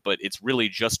night, but it's really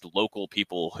just local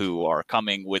people who are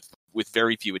coming with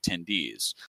very few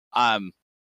attendees.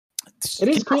 It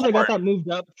is cool they got that moved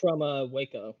up from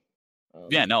Waco.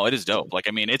 Yeah, no, it is dope. Like,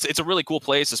 I mean, it's a really cool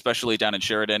place, especially down in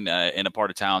Sheridan, in a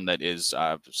part of town that is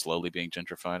slowly being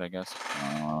gentrified, I guess.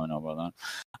 I don't know about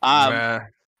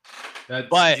that.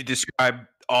 But you describe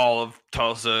all of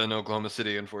Tulsa and Oklahoma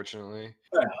City, unfortunately.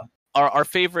 Yeah. Our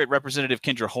favorite representative,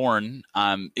 Kendra Horn,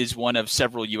 is one of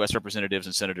several U.S. representatives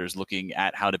and senators looking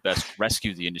at how to best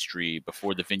rescue the industry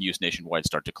before the venues nationwide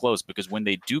start to close. Because when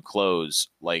they do close,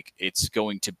 like, it's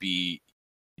going to be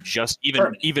just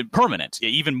even permanent,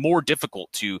 even more difficult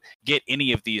to get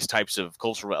any of these types of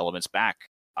cultural elements back,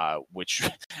 which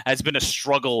has been a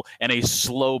struggle and a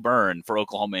slow burn for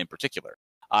Oklahoma in particular.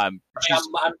 I'm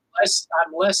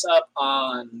less up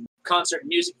on concert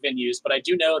music venues, but I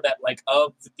do know that like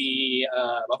of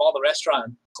all the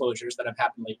restaurant closures that have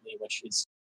happened lately, which is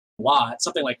a lot,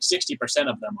 something like 60%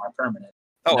 of them are permanent.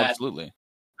 Oh, absolutely.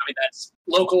 I mean, that's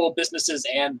local businesses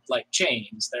and like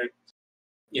chains. The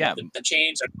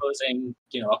chains are closing,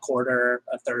 a quarter,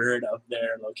 a third of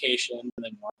their location, and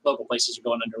then local places are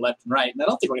going under left and right. And I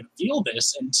don't think we're going to feel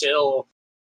this until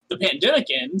the pandemic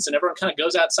ends and everyone kind of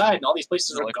goes outside and all these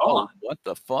places are like, gone. Oh, what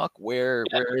the fuck? Where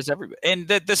is everybody? And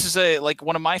this is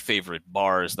one of my favorite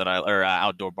bars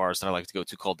outdoor bars that I like to go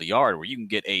to, called The Yard, where you can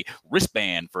get a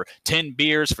wristband for 10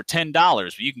 beers for $10.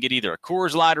 But you can get either a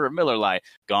Coors Light or a Miller Lite.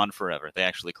 Gone forever. They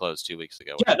actually closed 2 weeks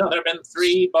ago. Yeah, no, there have been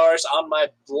 3 bars on my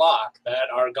block that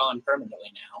are gone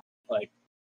permanently now. Like,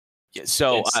 yeah,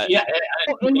 so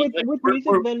and with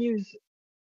music venues,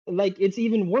 like, it's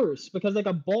even worse because like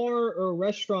a bar or a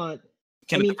restaurant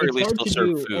can at the very least still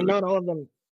serve food. And not all of them.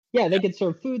 Yeah, they could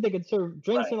serve food, they could serve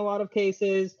drinks in a lot of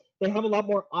cases. They have a lot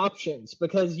more options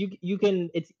because you can.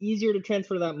 It's easier to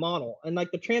transfer to that model, and like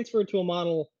the transfer to a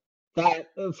model that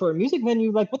for a music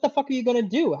venue, like, what the fuck are you gonna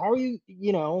do? How are you?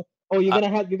 You're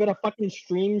gonna fucking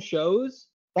stream shows.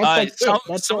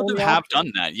 Some of them have done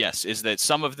that. Yes, is that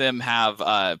some of them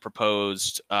have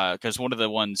proposed, because one of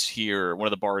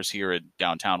the bars here in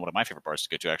downtown, one of my favorite bars to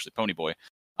go to, actually, Pony Boy,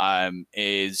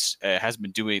 has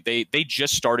been doing. They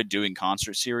just started doing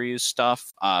concert series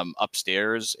stuff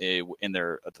upstairs in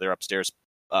their upstairs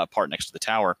part next to the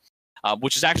tower,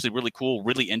 which is actually really cool,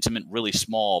 really intimate, really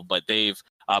small. But they've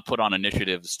put on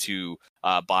initiatives to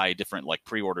buy different, like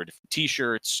pre-order different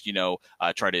T-shirts,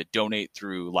 try to donate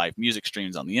through live music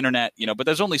streams on the internet, but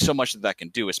there's only so much that can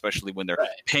do, especially when they're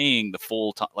paying the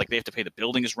full time, like they have to pay the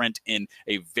building's rent in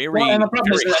a very, very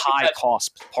high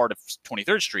cost part of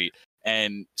 23rd Street,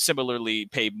 and similarly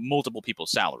pay multiple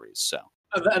people's salaries. So.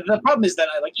 The problem is that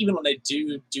even when they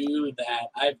do that,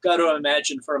 I've got to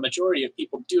imagine for a majority of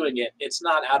people doing it, it's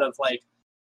not out of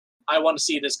I want to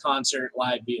see this concert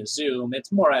live via Zoom.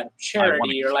 It's more out of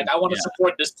charity, or I want to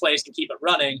support this place and keep it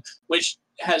running, which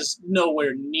has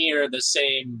nowhere near the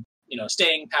same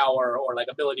staying power or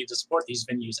ability to support these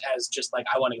venues as just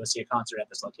I want to go see a concert at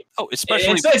this location. Oh,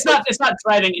 especially it's not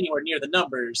driving anywhere near the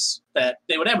numbers that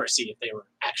they would ever see if they were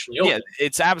actually open. Yeah,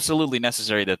 it's absolutely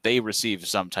necessary that they receive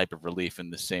some type of relief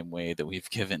in the same way that we've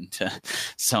given to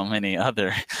so many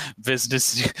other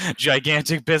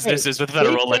gigantic businesses with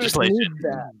federal legislation.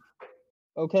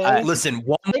 Okay. Listen,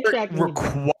 Walmart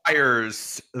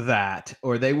requires that,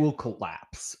 or they will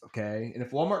collapse. Okay, and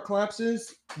if Walmart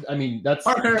collapses, that's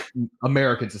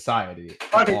American society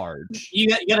at large. You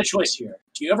got a choice here.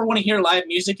 Do you ever want to hear live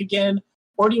music again,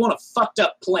 or do you want a fucked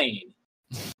up plane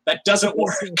that doesn't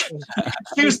work?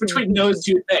 Choose between those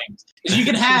two things. Because you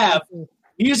can have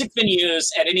music venues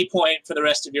at any point for the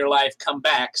rest of your life come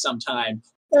back sometime,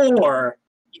 or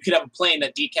you could have a plane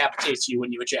that decapitates you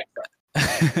when you eject them.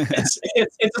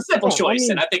 It's a simple choice,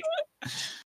 and I think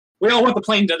we all want the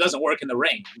plane that doesn't work in the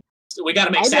rain. So we got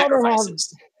to make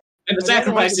sacrifices, and the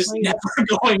sacrifice is never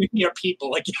going near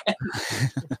people again.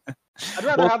 I'd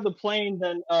rather have the plane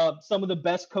than some of the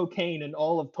best cocaine in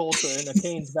all of Tulsa in a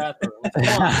Cane's bathroom.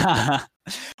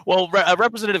 Well,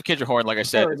 Representative Kinderhorn, like I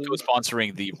said, is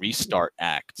co-sponsoring the Restart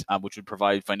Act, which would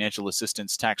provide financial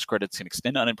assistance, tax credits, and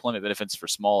extend unemployment benefits for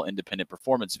small independent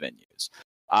performance venues.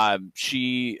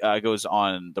 She goes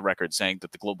on the record saying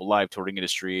that the global live touring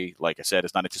industry, like I said,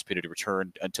 is not anticipated to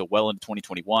return until well into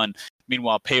 2021.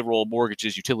 Meanwhile, payroll,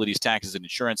 mortgages, utilities, taxes, and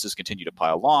insurances continue to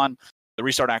pile on. The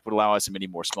Restart Act would allow us and many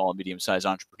more small and medium-sized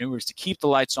entrepreneurs to keep the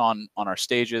lights on our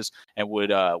stages, and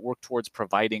would work towards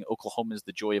providing Oklahomans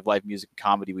the joy of live music and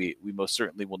comedy we most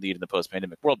certainly will need in the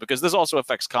post-pandemic world, because this also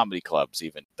affects comedy clubs,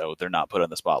 even though they're not put on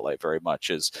the spotlight very much,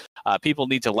 as people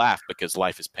need to laugh because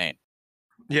life is pain.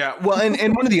 Yeah, well,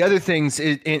 and one of the other things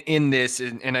in this,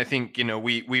 and I think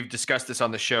we've discussed this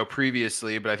on the show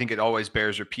previously, but I think it always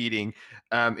bears repeating,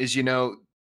 is the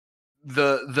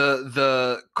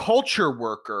culture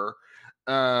worker,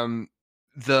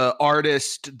 the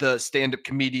artist, the stand-up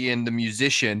comedian, the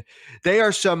musician, they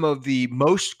are some of the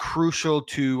most crucial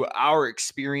to our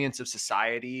experience of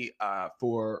society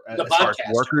for as far as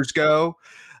workers go.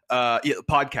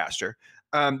 Podcaster,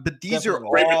 but these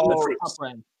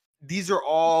are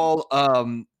all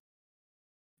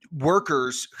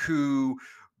workers who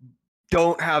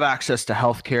don't have access to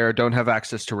healthcare, don't have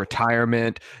access to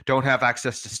retirement, don't have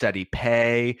access to steady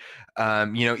pay.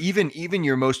 Even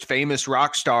your most famous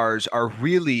rock stars are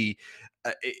really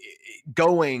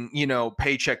going,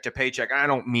 paycheck to paycheck. I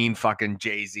don't mean fucking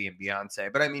Jay-Z and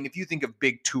Beyonce, but I mean, if you think of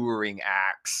big touring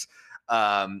acts,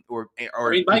 or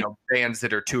bands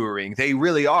that are touring, they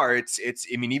really are. It's.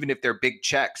 I mean, even if they're big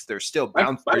checks, they're still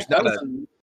bound. There's not a.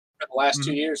 For the last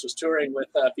 2 years, was touring with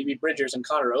Phoebe Bridgers and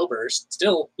Conor Oberst,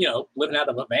 still, living out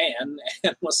of a van,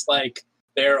 and was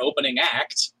their opening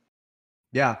act.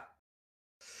 Yeah.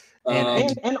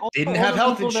 And didn't have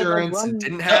health insurance.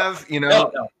 Didn't have,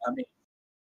 No. I mean,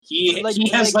 he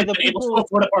has been able to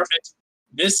afford an apartment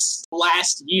this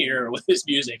last year with his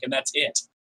music, and that's it.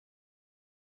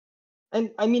 And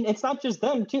I mean, it's not just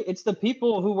them too. It's the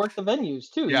people who work the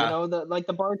venues too. Yeah.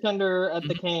 The bartender at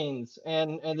the Canes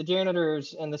and the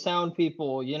janitors and the sound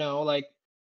people. Like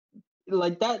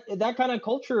that kind of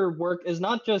culture work is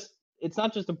not just. It's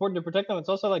not just important to protect them. It's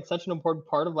also such an important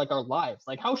part of our lives.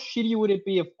 How shitty would it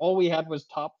be if all we had was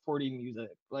top 40 music?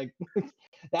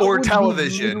 Or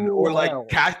television, or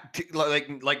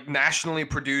nationally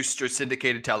produced or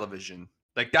syndicated television.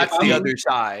 That's the other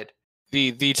side.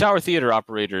 The Tower Theater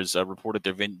operators reported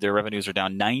their revenues are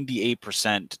down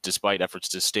 98% despite efforts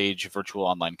to stage virtual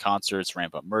online concerts,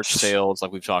 ramp up merch sales,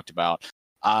 like we've talked about.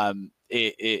 And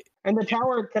the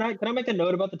Tower, can I make a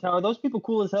note about the Tower? Those people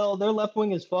cool as hell. They're left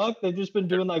wing as fuck. They've just been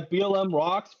doing BLM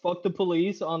rocks, fuck the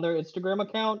police on their Instagram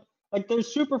account. They're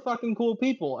super fucking cool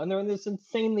people, and they're in this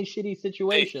insanely shitty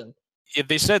situation.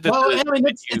 They said that. Well,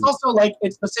 it's also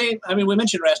it's the same. I mean, we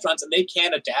mentioned restaurants, and they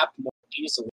can adapt more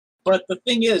easily. But the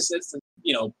thing is, it's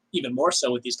even more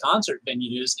so with these concert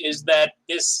venues, is that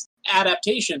this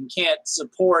adaptation can't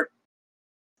support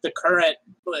the current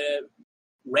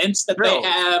rents that they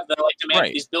have, the demand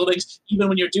of these buildings. Even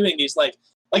when you're doing these,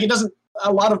 it doesn't.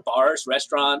 a lot of bars,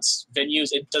 restaurants, venues,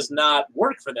 it does not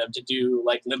work for them to do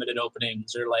like limited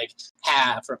openings or like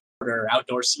half or quarter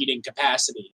outdoor seating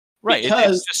capacity. Right.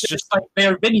 Because It's just like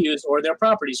their venues or their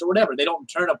properties or whatever, they don't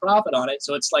turn a profit on it.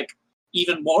 So it's like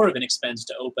even more of an expense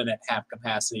to open at half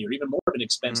capacity or even more of an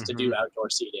expense to do outdoor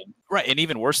seating. right. And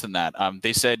even worse than that,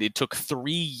 they said it took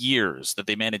 3 years that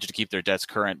they managed to keep their debts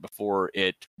current before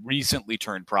it recently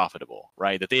turned profitable,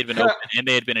 right? That they had been open and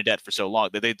they had been in debt for so long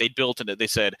that they built and they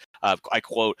said, I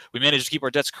quote, "We managed to keep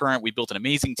our debts current. We built an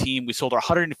amazing team. We sold our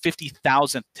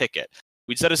 150,000th ticket.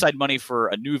 We'd set aside money for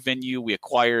a new venue. We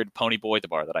acquired Pony Boy, the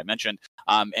bar that I mentioned,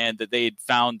 and that they had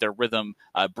found their rhythm,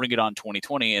 bring it on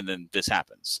 2020, and then this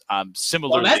happens."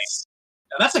 Similarly, Well,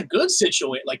 that's a good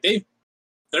situation. Like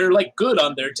they're like good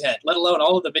on their debt, let alone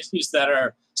all of the venues that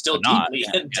are still deeply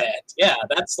in debt. Yeah,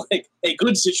 that's like a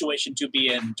good situation to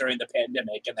be in during the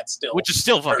pandemic, and that's still which is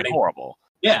still fucking horrible.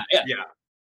 Yeah.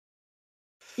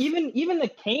 Even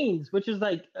the Canes, which is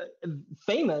like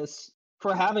famous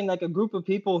for having like a group of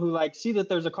people who like see that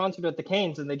there's a concert at the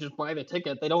Canes and they just buy the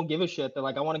ticket. They don't give a shit. They're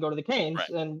like, I want to go to the Canes,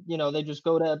 and they just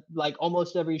go to like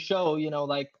almost every show.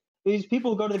 Like these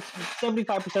people go to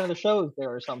 75% of the shows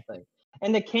there or something.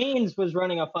 And the Canes was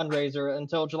running a fundraiser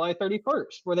until July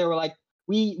 31st, where they were like,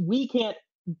 we can't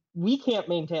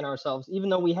maintain ourselves, even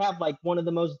though we have like one of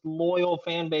the most loyal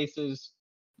fan bases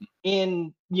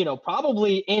in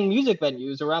probably in music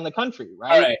venues around the country,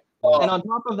 right? And on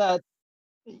top of that,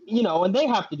 and they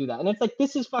have to do that. And it's like,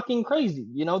 this is fucking crazy.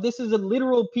 This is a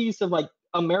literal piece of like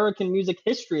American music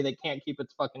history that can't keep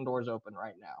its fucking doors open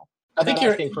right now. I think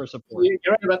you're for support. You're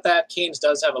right about that. Canes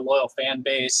does have a loyal fan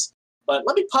base, but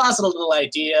let me posit a little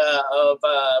idea of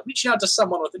reaching out to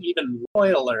someone with an even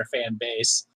loyaler fan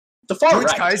base. The far George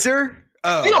right. Kaiser?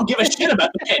 Oh. They don't give a shit about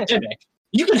the pandemic.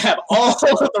 You can have all of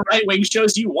the right-wing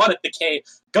shows you want at the Cane.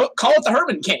 Go call it the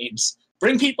Herman Canes.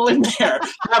 Bring people in there.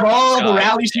 Have all the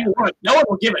rallies you want. No one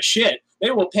will give a shit. They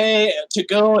will pay to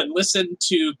go and listen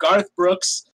to Garth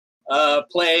Brooks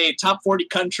play top 40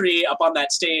 country up on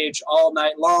that stage all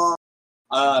night long,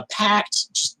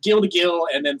 packed, just gill to gill,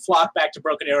 and then flock back to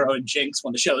Broken Arrow and Jinx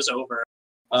when the show's over.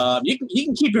 You can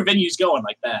keep your venues going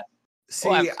like that. See,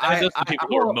 those are the people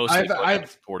who are mostly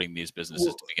supporting these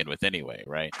businesses to begin with anyway,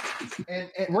 right?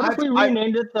 And what if we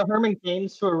renamed it the Herman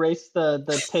Canes to erase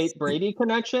the Tate Brady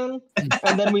connection,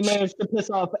 and then we managed to piss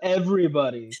off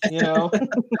everybody,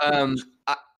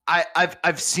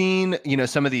 I've seen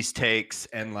some of these takes,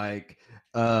 and like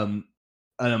and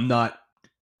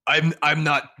I'm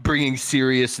not bringing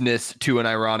seriousness to an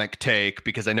ironic take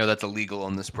because I know that's illegal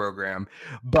on this program.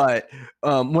 But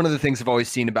one of the things I've always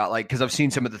seen about because I've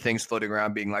seen some of the things floating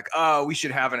around being like, oh, we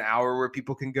should have an hour where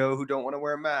people can go who don't want to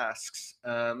wear masks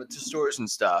to stores and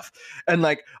stuff. And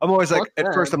like, I'm always like,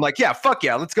 at first I'm like, yeah, fuck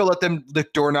yeah, let's go let them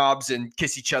lick doorknobs and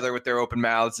kiss each other with their open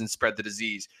mouths and spread the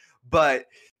disease. But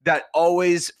that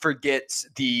always forgets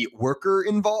the worker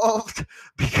involved,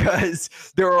 because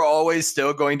there are always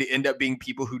still going to end up being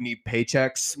people who need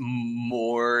paychecks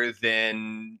more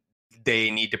than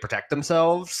they need to protect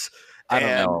themselves.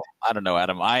 I don't know,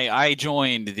 Adam. I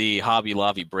joined the Hobby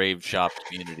Lobby Brave Shop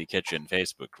Community Kitchen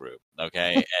Facebook group,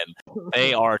 okay? And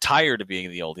they are tired of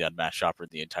being the only unmatched shopper in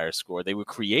the entire store. They were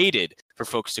created for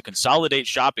folks to consolidate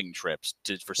shopping trips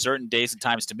for certain days and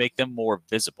times to make them more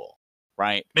visible.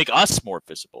 Right, make us more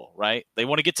visible. Right, they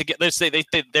want to get together.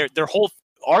 Their whole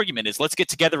argument is let's get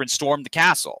together and storm the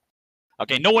castle.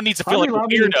 Okay, no one needs to feel like a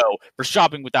weirdo for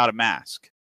shopping without a mask.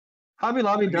 Hobby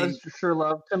Lobby does sure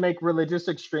love to make religious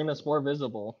extremists more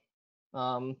visible.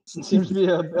 It seems to be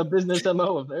a business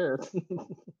MO of theirs.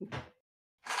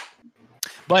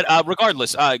 But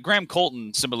regardless, Graham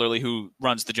Colton, similarly, who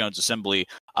runs the Jones Assembly,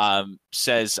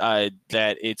 says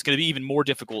that it's going to be even more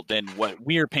difficult than what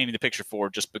we're painting the picture for,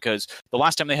 just because the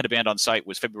last time they had a band on site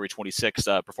was February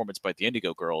 26th, performance by the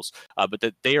Indigo Girls, but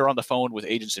that they are on the phone with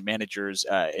agents and managers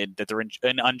and that they're in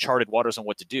uncharted waters on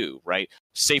what to do, right?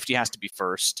 Safety has to be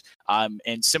first.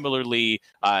 And similarly,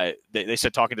 they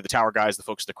said, talking to the Tower guys, the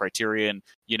folks at the Criterion,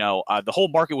 the whole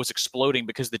market was exploding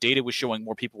because the data was showing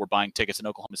more people were buying tickets in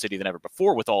Oklahoma City than ever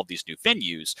before with all of these new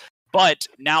venues. But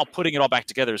now putting it all back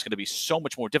together is going to be so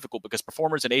much more difficult because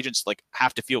performers and agents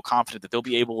have to feel confident that they'll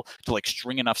be able to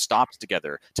string enough stops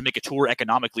together to make a tour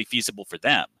economically feasible for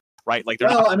them, right?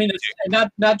 It's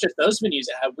not just those venues.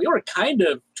 We were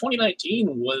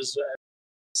 2019 was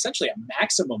essentially a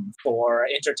maximum for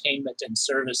entertainment and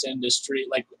service industry.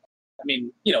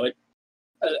 It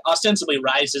ostensibly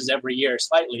rises every year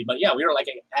slightly, but yeah, we were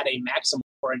at a maximum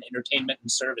for an entertainment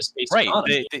and service-based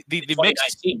economy. The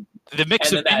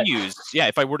mix of venues,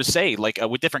 if I were to say,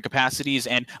 with different capacities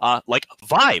and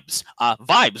vibes,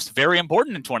 very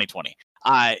important in 2020.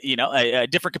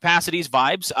 Different capacities,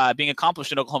 vibes being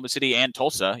accomplished in Oklahoma City and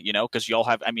Tulsa, because y'all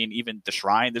have, even the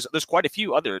Shrine, there's quite a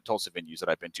few other Tulsa venues that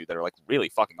I've been to that are like really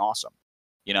fucking awesome.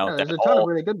 There's a ton of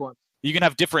really good ones. You can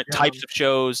have different types of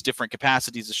shows, different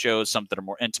capacities of shows, some that are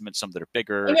more intimate, some that are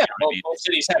bigger. Yeah, both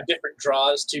cities have different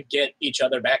draws to get each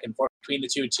other back and forth between the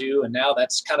two, too. And now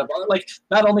that's kind of like,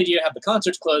 not only do you have the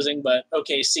concerts closing, but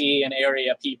OKC and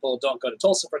area people don't go to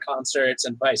Tulsa for concerts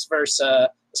and vice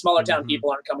versa. The smaller town people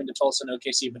aren't coming to Tulsa and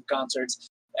OKC for concerts.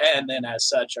 And then as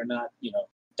such are not,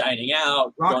 dining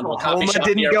out, going to a coffee shop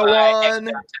didn't go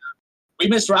on. We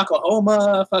missed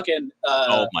Rocklahoma, fucking.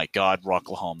 Oh my God,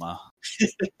 Rocklahoma!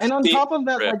 And on top of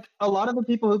that, like a lot of the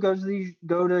people who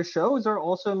go to shows are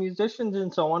also musicians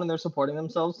and so on, and they're supporting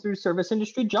themselves through service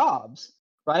industry jobs,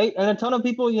 right? And a ton of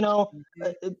people,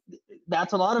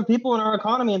 that's a lot of people in our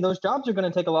economy, and those jobs are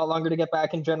going to take a lot longer to get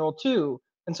back in general too.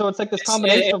 And so it's like this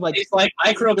combination of like it's like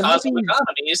microcosm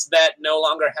economies that no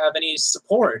longer have any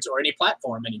support or any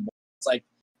platform anymore. It's like,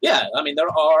 yeah,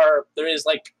 there is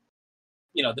like.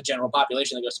 The general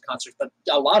population that goes to concerts, but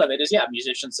a lot of it is,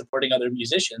 musicians supporting other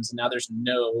musicians, and now there's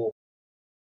no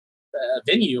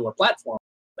venue or platform,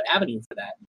 avenue for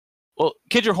that. Well,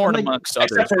 Kid Your Horn amongst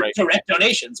others, except for right? direct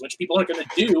donations, which people aren't going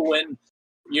to do when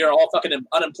you're all fucking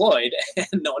unemployed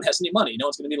and no one has any money. No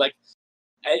one's going to be like,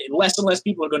 less and less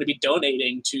people are going to be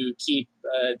donating to keep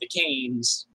the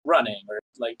Canes running, or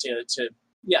like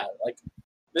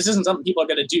this isn't something people are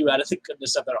going to do out of the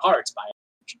goodness of their hearts by.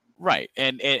 Right,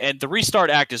 and the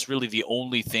Restart Act is really the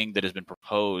only thing that has been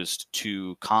proposed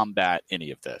to combat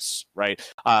any of this. Right,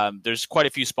 there's quite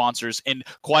a few sponsors and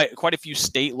quite a few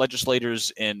state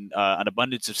legislators in an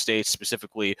abundance of states,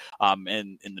 specifically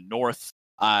in the North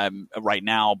right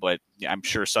now. But I'm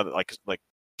sure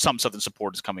some Southern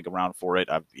support is coming around for it,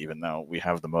 even though we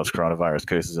have the most coronavirus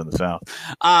cases in the South.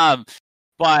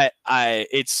 But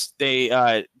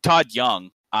Todd Young.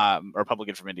 A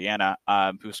Republican from Indiana,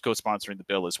 who's co-sponsoring the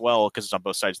bill as well, because it's on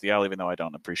both sides of the aisle, even though I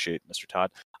don't appreciate Mr. Todd,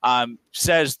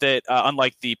 says that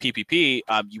unlike the PPP,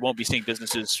 you won't be seeing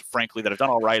businesses, frankly, that have done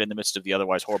all right in the midst of the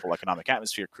otherwise horrible economic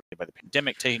atmosphere created by the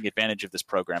pandemic, taking advantage of this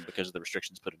program because of the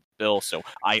restrictions put in the bill. So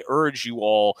I urge you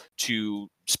all to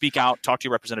speak out, talk to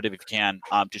your representative if you can,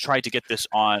 to try to get this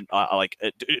on,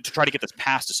 to try to get this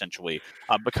passed, essentially,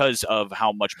 because of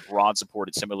how much broad support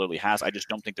it similarly has. I just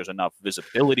don't think there's enough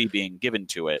visibility being given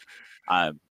to it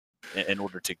in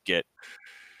order to get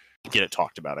it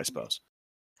talked about, I suppose.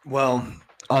 Well,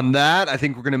 on that, I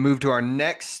think we're going to move to our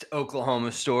next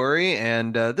Oklahoma story,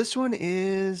 and this one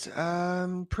is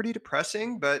pretty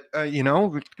depressing, but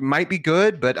it might be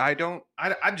good. But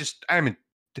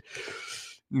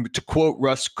to quote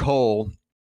Russ Cole,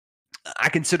 I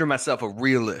consider myself a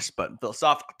realist, but in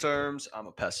philosophical terms, I'm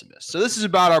a pessimist. So this is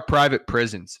about our private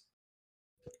prisons.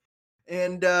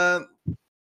 And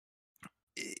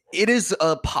it is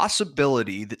a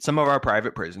possibility that some of our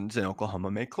private prisons in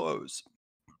Oklahoma may close.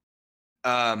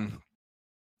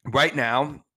 Right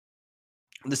now,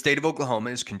 the state of Oklahoma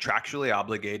is contractually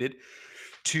obligated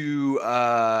to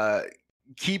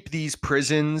keep these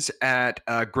prisons at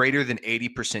greater than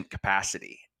 80%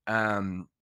 capacity.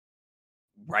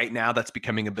 Right now, that's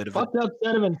becoming a bit of fucked up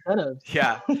set of incentives.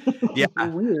 Yeah.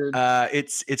 Weird.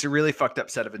 It's a really fucked up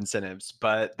set of incentives,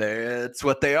 but it's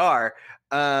what they are.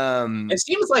 It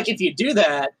seems like if you do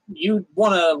that, you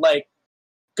want to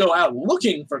go out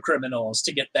looking for criminals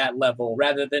to get that level,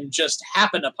 rather than just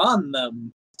happen upon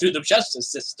them through the justice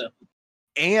system.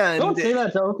 And don't say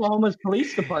that to Oklahoma's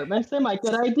police departments; they might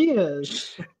get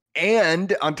ideas.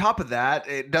 And on top of that,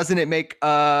 it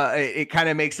kind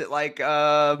of makes it like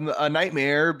a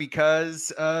nightmare,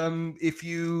 because if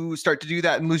you start to do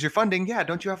that and lose your funding,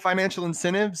 don't you have financial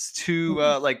incentives to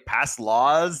pass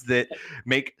laws that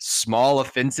make small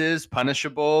offenses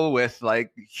punishable with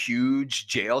huge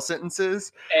jail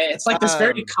sentences? It's like this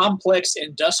very complex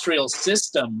industrial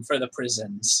system for the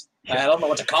prisons. I don't know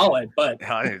what to call it, but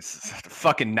it's a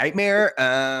fucking nightmare.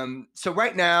 So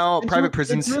right now, private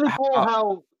prisons. It's really cool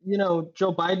how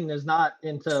Joe Biden is not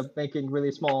into making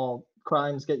really small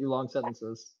crimes get you long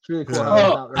sentences. It's really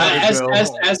cool.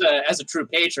 As a true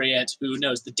patriot who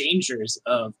knows the dangers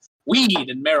of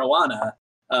weed and marijuana,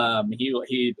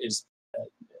 he is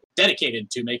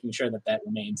dedicated to making sure that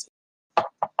remains.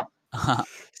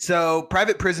 So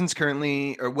private prisons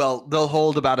currently, they'll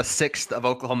hold about a sixth of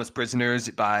Oklahoma's prisoners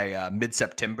by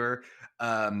mid-September.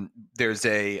 There's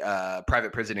a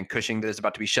private prison in Cushing that is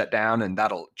about to be shut down, and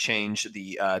that'll change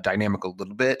the dynamic a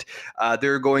little bit.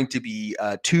 There are going to be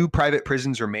 2 private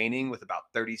prisons remaining with about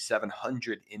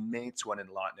 3,700 inmates, one in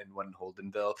Lawton and one in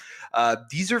Holdenville.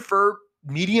 These are for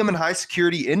medium and high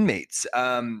security inmates.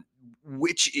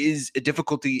 which is a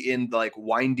difficulty in like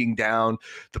winding down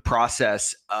the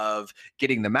process of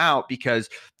getting them out, because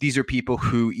these are people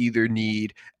who either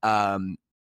need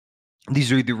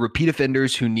these are either repeat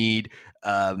offenders who need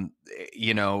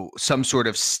some sort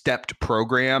of stepped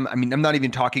program. I mean, I'm not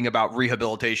even talking about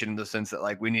rehabilitation in the sense that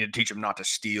like we need to teach them not to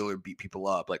steal or beat people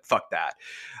up. Like, fuck that.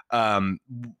 I'm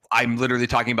literally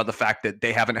talking about the fact that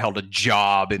they haven't held a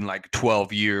job in like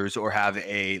 12 years or have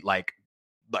a like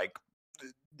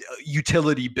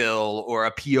utility bill or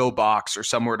a PO box or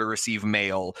somewhere to receive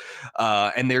mail,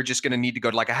 and they're just going to need to go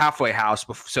to like a halfway house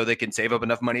so they can save up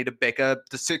enough money to make the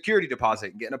security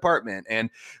deposit and get an apartment.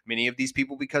 And many of these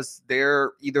people, because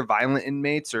they're either violent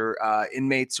inmates or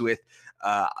inmates with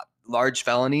large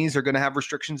felonies, are going to have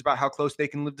restrictions about how close they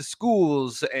can live to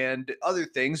schools and other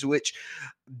things, which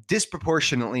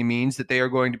disproportionately means that they are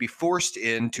going to be forced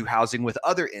into housing with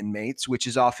other inmates, which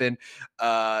is often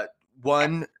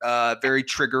very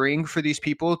triggering for these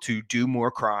people to do more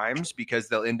crimes, because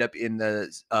they'll end up in the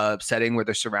setting where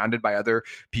they're surrounded by other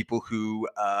people who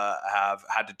have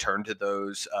had to turn to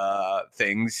those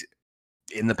things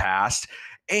in the past.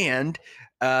 And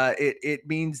it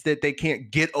means that they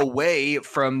can't get away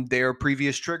from their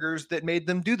previous triggers that made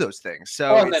them do those things.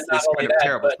 So it's this kind of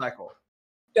terrible cycle.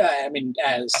 I mean,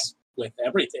 as with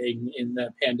everything in the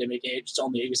pandemic age, it's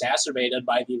only exacerbated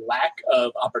by the lack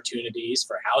of opportunities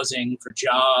for housing, for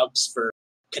jobs, for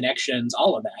connections,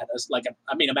 all of that.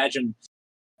 Imagine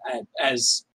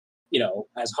as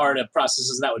hard a process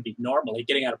as that would be normally,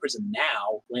 getting out of prison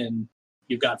now when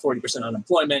you've got 40%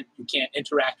 unemployment, you can't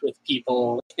interact with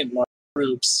people in large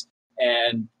groups,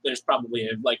 and there's probably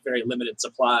a very limited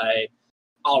supply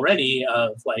already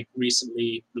of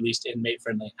recently released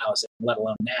inmate-friendly housing, let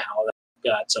alone now that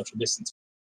we've got social distancing.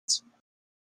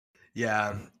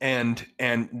 Yeah, and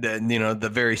the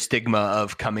very stigma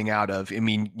of coming out of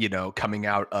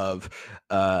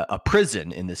a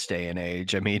prison in this day and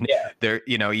age. I mean, there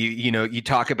you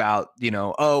talk about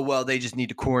oh well, they just need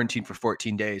to quarantine for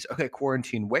 14 days. Okay,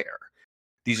 quarantine where?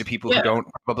 These are people who don't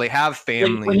probably have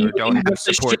family or don't have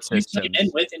support systems. You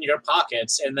in with in your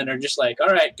pockets, and then are just like, all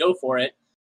right, go for it.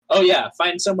 Oh yeah,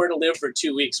 find somewhere to live for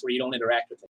 2 weeks where you don't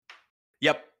interact with them.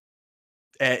 Yep.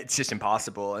 It's just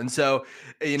impossible. And so,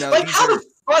 how the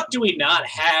fuck do we not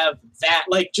have that?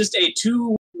 Just a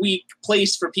 2-week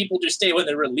place for people to stay when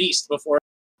they're released before.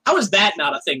 How is that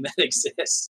not a thing that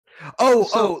exists?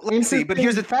 Let's see. But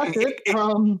here's the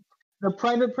thing. The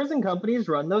private prison companies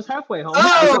run those halfway homes.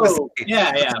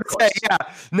 Yeah.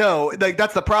 No,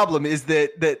 that's the problem, is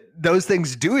that those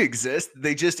things do exist.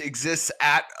 They just exist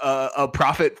at a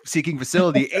profit-seeking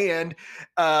facility, and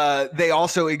they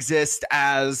also exist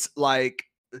as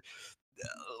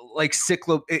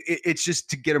cyclo. It's just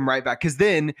to get them right back, because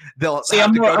then they'll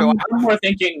I'm more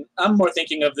thinking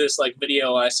of this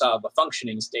video I saw of a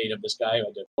functioning state of this guy who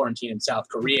had to quarantine in South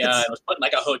Korea and was put in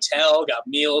a hotel, got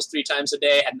meals 3 times a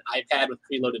day, had an iPad with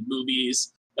preloaded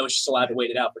movies. I was just allowed to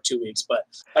wait it out for 2 weeks, but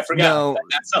I forgot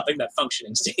that's something that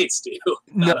functioning states do.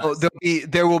 No,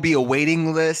 there will be a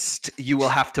waiting list. You will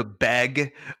have to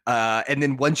beg, and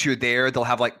then once you're there, they'll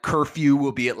have curfew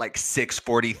will be at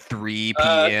 6:43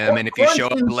 p.m. And if you show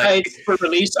up late, for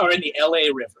release are in the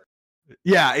LA River.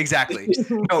 Yeah, exactly.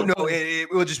 No, it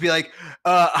will just be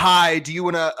hi, do you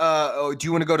want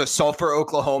to go to Sulphur,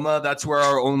 Oklahoma? That's where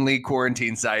our only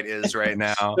quarantine site is right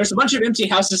now. There's a bunch of empty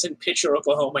houses in Pitcher,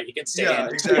 Oklahoma you can stay in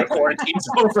until your quarantine's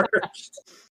over.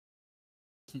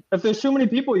 If there's too many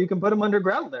people, you can put them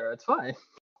underground there. It's fine.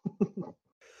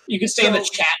 You can stay in the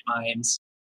chat mines.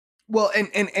 Well, and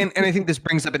I think this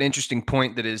brings up an interesting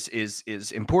point that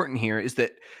is important here, is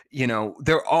that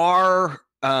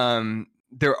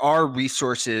there are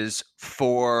resources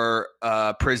for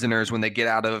prisoners when they get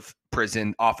out of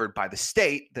prison offered by the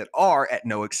state that are at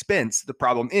no expense. The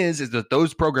problem is that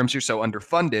those programs are so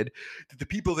underfunded that the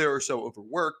people there are so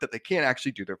overworked that they can't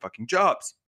actually do their fucking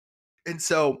jobs. And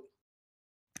so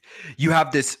you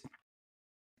have this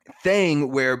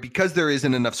thing where, because there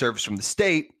isn't enough service from the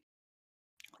state,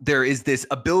 there is this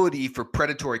ability for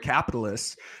predatory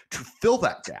capitalists to fill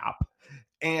that gap.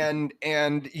 And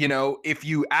if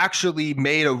you actually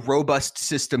made a robust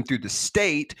system through the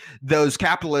state, those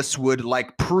capitalists would,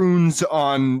 like prunes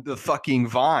on the fucking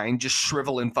vine, just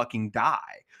shrivel and fucking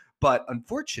die. But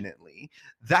unfortunately,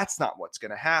 that's not what's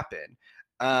going to happen.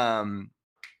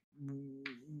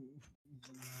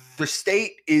 The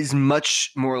state is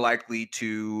much more likely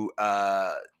to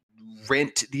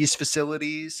rent these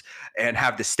facilities and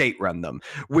have the state run them,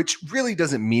 which really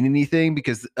doesn't mean anything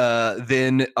because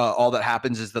then all that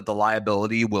happens is that the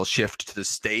liability will shift to the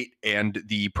state and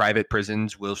the private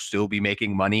prisons will still be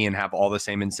making money and have all the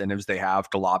same incentives they have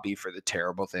to lobby for the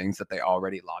terrible things that they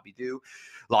already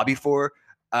lobby for.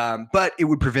 But it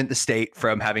would prevent the state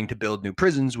from having to build new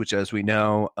prisons, which, as we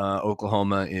know,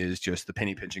 Oklahoma is just the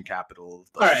penny pinching capital.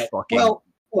 Of the All right. Well,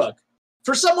 look,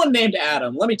 for someone named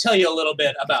Adam, let me tell you a little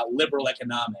bit about liberal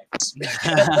economics.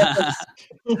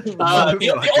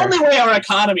 The only way our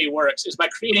economy works is by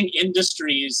creating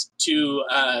industries to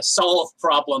solve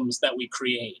problems that we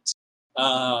create.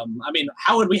 I mean,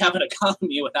 how would we have an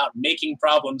economy without making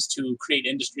problems to create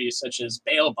industries such as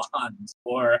bail bonds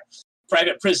or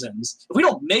private prisons? If we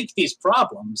don't make these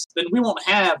problems, then we won't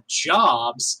have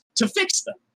jobs to fix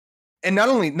them. And not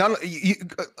only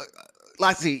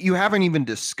lastly, you haven't even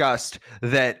discussed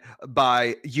that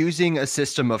by using a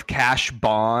system of cash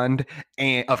bond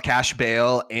and of cash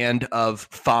bail and of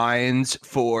fines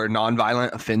for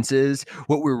nonviolent offenses,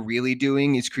 what we're really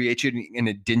doing is creating an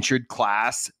indentured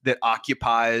class that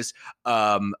occupies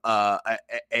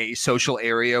a social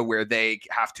area where they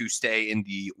have to stay in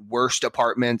the worst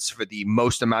apartments for the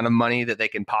most amount of money that they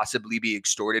can possibly be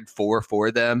extorted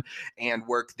for them, and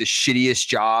work the shittiest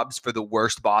jobs for the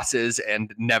worst bosses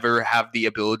and never have the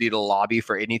ability to lobby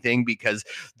for anything because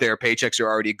their paychecks are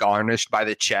already garnished by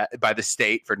the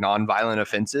state for nonviolent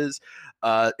offenses.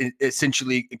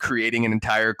 Essentially creating an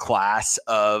entire class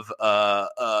of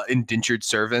indentured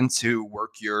servants who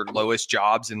work your lowest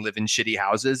jobs and live in shitty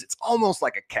houses. It's almost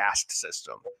like a caste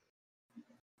system.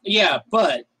 Yeah,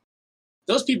 but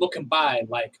those people can buy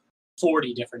like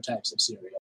 40 different types of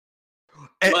cereal.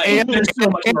 And there's so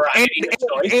much variety of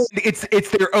choice. And it's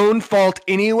their own fault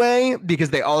anyway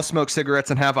because they all smoke cigarettes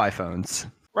and have iPhones.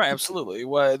 Right, absolutely.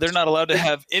 Well, they're not allowed to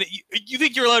have any. You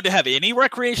think you're allowed to have any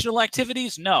recreational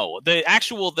activities? No.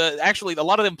 Actually, a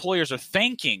lot of employers are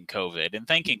thanking COVID and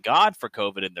thanking God for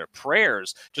COVID in their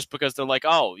prayers, just because they're like,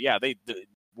 oh yeah, the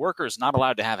workers not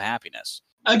allowed to have happiness.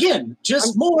 Again,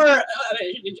 just more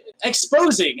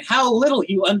exposing how little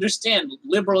you understand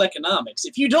liberal economics.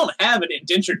 If you don't have an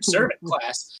indentured servant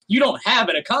class, you don't have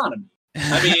an economy.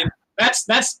 I mean,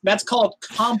 that's called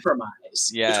compromise.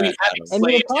 Yeah, between having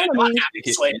slaves and not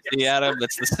having slaves. See, Adam,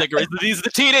 that's the cigarettes. These are the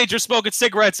teenagers smoking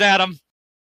cigarettes, Adam.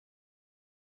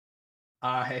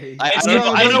 I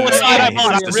don't know what side I'm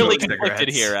on. I'm really conflicted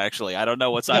here, actually. I don't know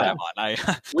what side I'm on.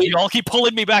 You all keep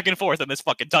pulling me back and forth in this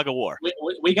fucking tug of war.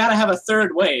 We got to have a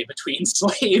third way between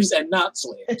slaves and not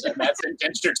slaves, and that's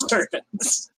indentured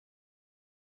servants.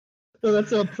 So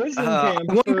that's a prison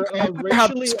camp for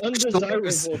racially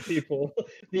undesirable people.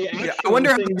 The actual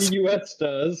thing the U.S.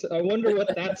 does. I wonder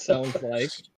what that sounds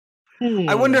like.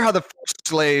 I wonder how the first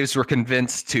slaves were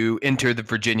convinced to enter the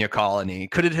Virginia colony.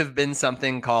 Could it have been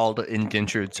something called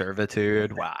indentured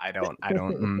servitude? Well, I don't.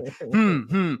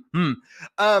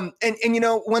 And you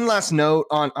know, one last note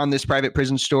on this private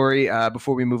prison story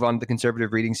before we move on to the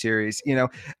conservative reading series. You know,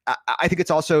 I think it's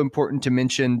also important to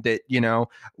mention that, you know,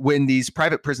 when these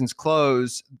private prisons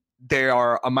close, they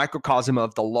are a microcosm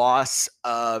of the loss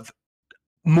of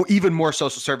even more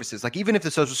social services. Like, even if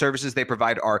the social services they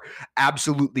provide are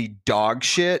absolutely dog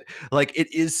shit, like,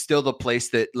 it is still the place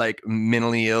that like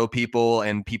mentally ill people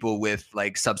and people with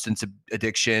like substance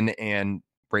addiction and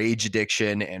rage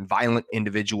addiction and violent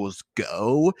individuals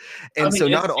go. And it's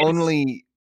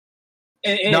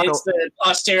the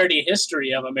austerity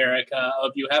history of America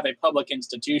of you have a public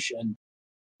institution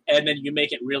and then you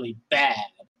make it really bad.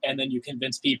 And then you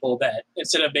convince people that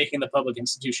instead of making the public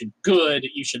institution good,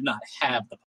 you should not have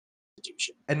the public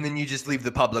institution. And then you just leave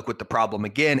the public with the problem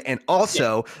again. And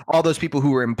also, all those people who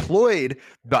were employed,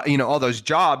 but you know, all those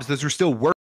jobs, those were still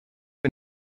workers,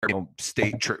 you know,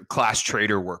 state class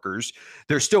trader workers.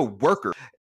 They're still workers.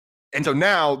 And so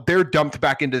now they're dumped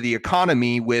back into the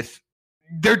economy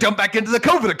they're dumped back into the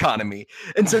COVID economy.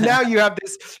 And so now you have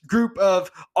this group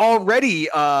of already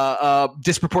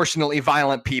disproportionately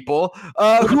violent people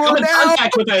who are now in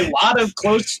contact with a lot of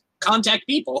close contact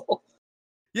people.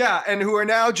 Yeah, and who are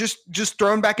now just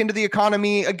thrown back into the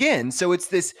economy again. So it's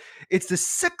this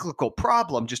cyclical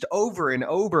problem just over and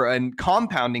over and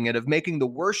compounding it of making the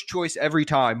worst choice every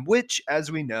time, which,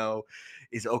 as we know,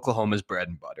 is Oklahoma's bread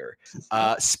and butter.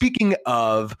 Speaking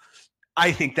of,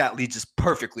 I think that leads us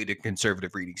perfectly to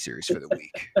conservative reading series for the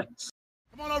week.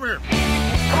 Come on over here.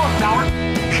 Come on, coward.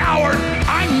 Coward!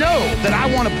 I know that I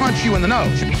want to punch you in the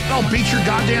nose. I'll beat your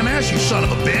goddamn ass, you son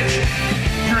of a bitch.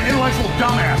 You're an intellectual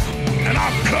dumbass, and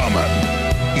I'm coming.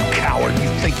 You coward. You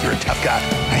think you're a tough guy.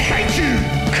 I hate you,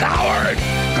 coward.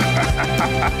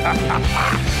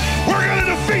 We're going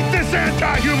to defeat this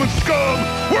anti-human scum.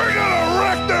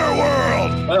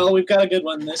 well, we've got a good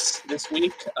one this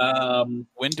week.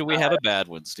 When do we have a bad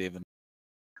one, Stephen?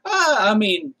 I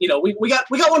mean, we got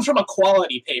one from a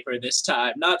quality paper this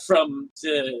time, not from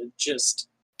the just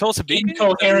Tulsa Beacon?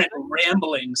 incoherent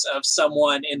ramblings of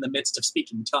someone in the midst of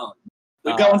speaking tongue.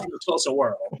 We've got one from the Tulsa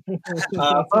World.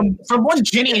 From one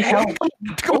Ginny Hellman.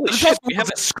 Holy shit, we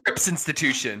have a Scripps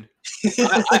institution.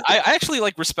 I actually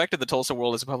respected the Tulsa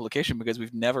World as a publication because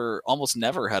we've almost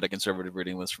never had a conservative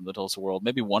reading list from the Tulsa World.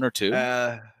 Maybe one or two.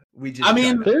 Their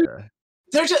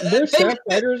staff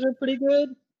writers are pretty good.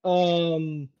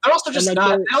 They're also just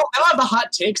not. They don't have the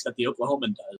hot takes that the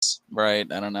Oklahoman does. Right.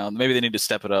 I don't know. Maybe they need to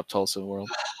step it up, Tulsa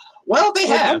World. Well, they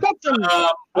have.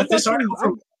 With this article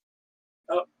from.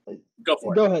 Go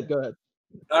for it. Go ahead.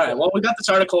 All right. Well, we got this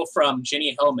article from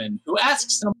Ginny Hellman, who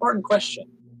asks an important question: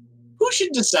 who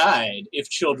should decide if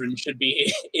children should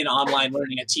be in online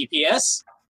learning at TPS?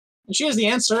 And she has the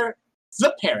answer: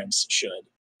 the parents should.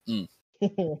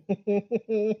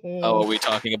 Are we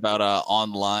talking about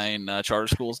online charter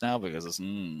schools now? Because it's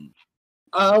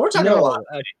we're talking a lot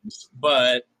of things,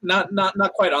 but not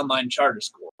quite online charter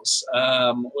schools.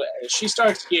 She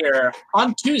starts here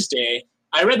on Tuesday.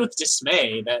 I read with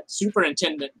dismay that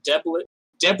Superintendent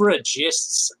Deborah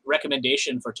Gist's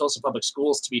recommendation for Tulsa Public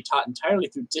Schools to be taught entirely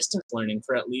through distance learning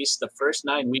for at least the first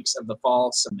 9 weeks of the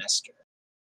fall semester.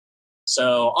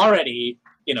 So already,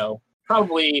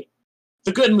 probably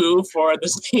the good move for the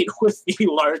state with the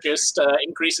largest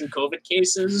increase in COVID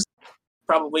cases.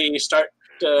 Probably start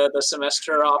the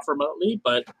semester off remotely,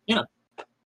 but,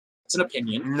 it's an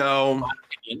opinion. No. A lot of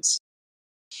opinions.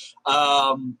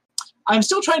 I'm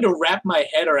still trying to wrap my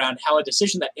head around how a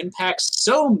decision that impacts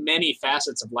so many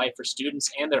facets of life for students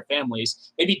and their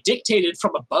families may be dictated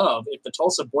from above if the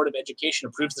Tulsa Board of Education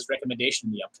approves this recommendation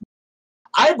in the upcoming.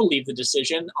 I believe the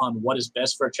decision on what is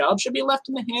best for a child should be left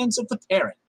in the hands of the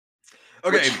parent.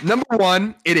 Okay, number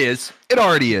one, it is. It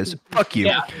already is. Fuck you.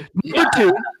 Yeah.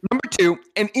 Number two,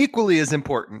 and equally as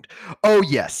important. Oh,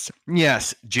 yes,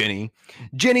 Ginny.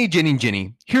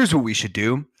 Here's what we should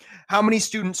do. How many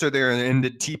students are there in the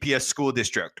TPS school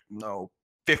district? No,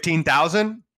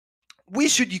 15,000? We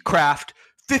should craft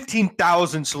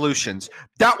 15,000 solutions.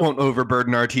 That won't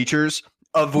overburden our teachers,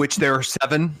 of which there are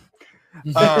 7.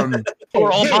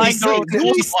 Or all buying their own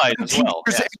school supplies as well.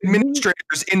 Yes.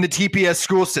 Administrators in the TPS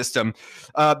school system.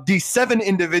 These 7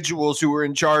 individuals who were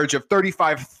in charge of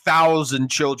 35,000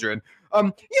 children.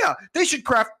 They should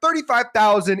craft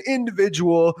 35,000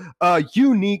 individual,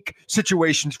 unique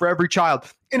situations for every child.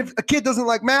 And if a kid doesn't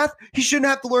like math, he shouldn't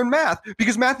have to learn math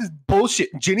because math is bullshit.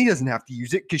 Ginny doesn't have to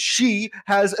use it because she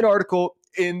has an article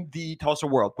in the Tulsa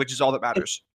World, which is all that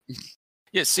matters.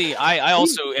 Yeah, see, I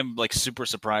also am super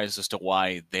surprised as to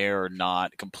why they're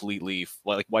not completely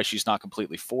why she's not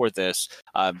completely for this.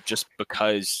 Just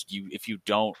because if you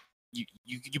don't.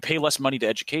 You pay less money to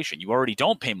education. You already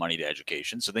don't pay money to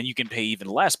education, so then you can pay even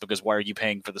less because why are you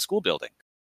paying for the school building?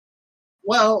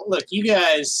 Well, look, you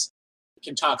guys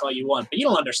can talk all you want, but you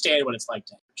don't understand what it's like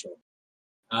to have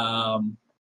children.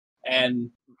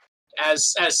 And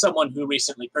as someone who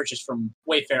recently purchased from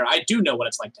Wayfair, I do know what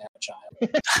it's like to have a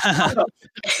child.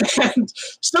 And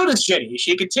so does Ginny.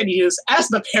 She continues, as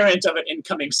the parent of an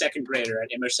incoming second grader at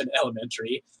Emerson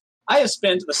Elementary, I have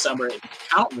spent the summer in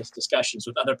countless discussions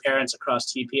with other parents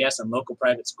across TPS and local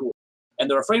private schools, and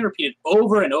the refrain repeated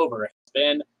over and over has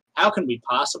been, how can we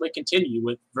possibly continue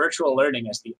with virtual learning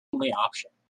as the only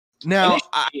option? Now,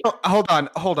 hold on.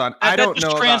 I don't know.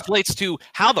 That translates to,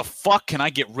 how the fuck can I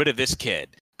get rid of this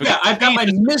kid? Yeah, I've got my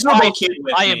miserable kid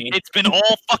with me. It's been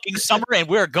all fucking summer, and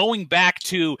we're going back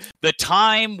to the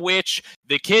time which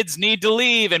the kids need to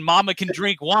leave, and Mama can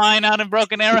drink wine out of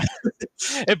Broken Arrow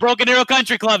at Broken Arrow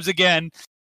Country Clubs again.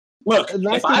 Look,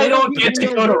 if I don't get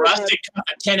to go to Rustic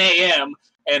at 10 a.m.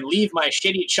 and leave my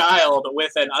shitty child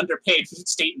with an underpaid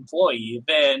state employee,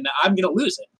 then I'm going to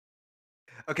lose it.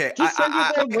 Okay, Just send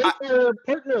a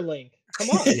partner link. Come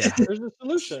on, there's a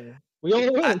solution. We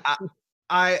all win.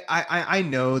 I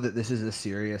know that this is a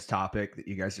serious topic that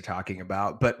you guys are talking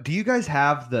about, but do you guys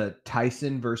have the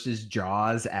Tyson versus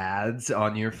Jaws ads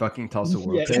on your fucking Tulsa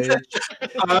World page?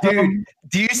 Dude,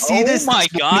 do you see this? Oh my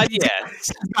God, yes.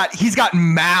 He's got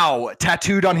Mao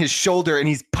tattooed on his shoulder and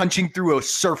he's punching through a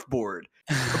surfboard.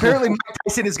 Apparently Mike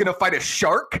Tyson is going to fight a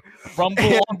shark.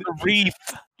 Rumble on the reef.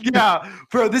 Yeah,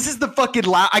 bro, this is the fucking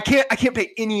I can't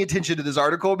pay any attention to this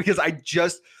article because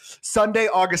Sunday,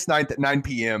 August 9th at 9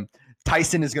 p.m.,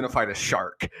 Tyson is going to fight a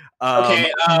shark.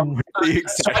 Okay, really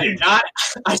excited. So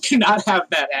I do not have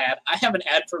that ad. I have an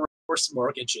ad for reverse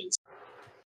mortgages.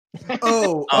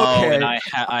 Oh, okay. And I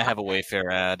have a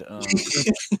Wayfair ad.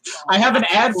 I have an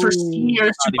ad for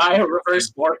seniors to buy a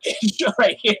reverse mortgage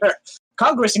right here.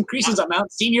 Congress increases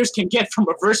amount seniors can get from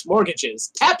reverse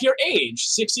mortgages. Tap your age,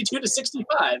 62 to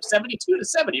 65, 72 to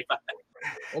 75.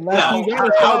 Well,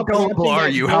 How gullible are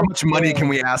you? How much money can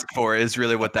we ask for? Is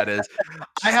really what that is.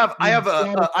 I have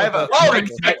a Well,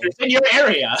 inspectors in your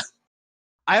area.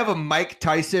 I have a Mike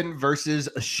Tyson versus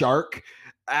a shark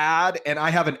ad, and I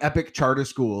have an Epic Charter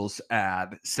Schools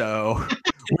ad. So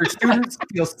where students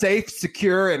feel safe,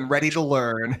 secure, and ready to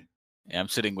learn. Yeah, I'm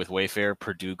sitting with Wayfair,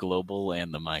 Purdue Global,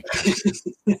 and the mic.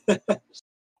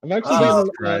 I'm actually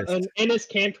getting an Enes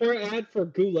Kantor ad for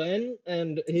Gulen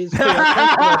and his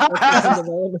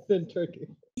development in Turkey.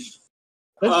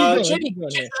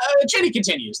 Jenny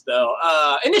continues, though.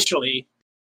 Initially,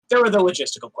 there were the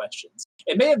logistical questions.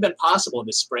 It may have been possible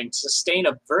this spring to sustain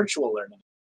a virtual learning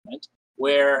environment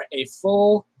where a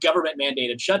full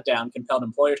government-mandated shutdown compelled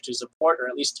employers to support or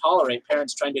at least tolerate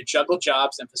parents trying to juggle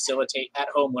jobs and facilitate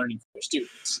at-home learning for their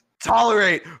students.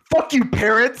 Tolerate. Fuck you,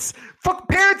 parents. Fuck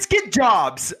parents, get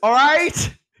jobs. All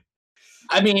right?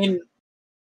 I mean,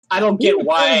 I don't get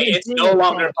why it's no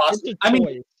longer possible. I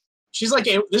mean, she's like,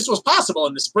 this was possible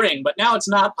in the spring, but now it's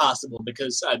not possible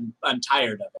because I'm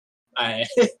tired of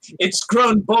it. It's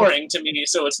grown boring to me,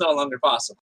 so it's no longer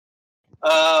possible.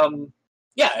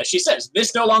 Yeah, she says,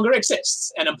 this no longer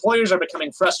exists, and employers are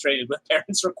becoming frustrated with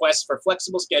parents' requests for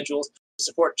flexible schedules to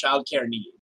support childcare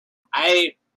needs.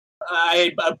 I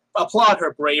applaud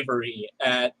her bravery.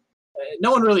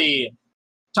 No one really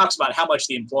talks about how much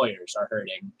the employers are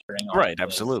hurting during all Right, of this.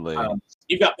 Absolutely.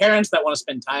 You've got parents that want to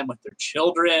spend time with their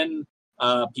children,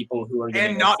 people who are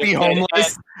and not be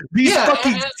homeless. These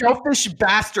fucking selfish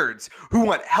bastards who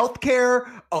want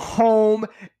healthcare, a home,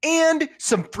 and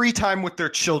some free time with their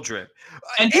children.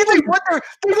 And they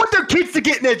want their kids to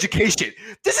get an education.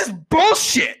 This is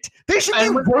bullshit. They should be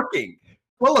working.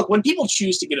 Well, look, when people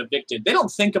choose to get evicted, they don't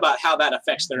think about how that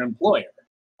affects their employer.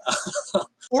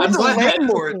 Or the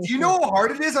landlord. Do you know how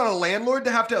hard it is on a landlord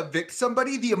to have to evict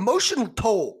somebody? The emotional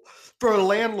toll for a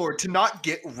landlord to not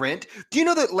get rent. Do you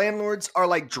know that landlords are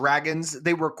like dragons?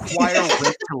 They require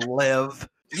rent to live.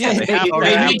 Yeah, they have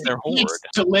their hoard.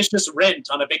 Delicious rent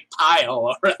on a big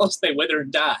pile, or else they wither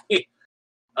and die.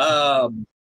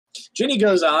 Jenny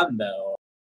goes on, though.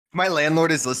 My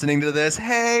landlord is listening to this.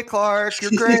 Hey, Clark,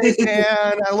 you're great,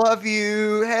 man. I love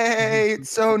you. Hey, it's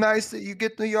so nice that you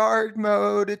get the yard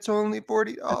mowed. It's only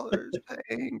 $40.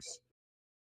 Thanks.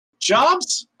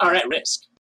 Jobs are at risk.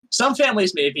 Some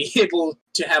families may be able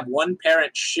to have one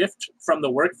parent shift from the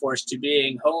workforce to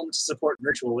being home to support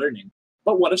virtual learning.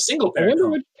 But what of single-parent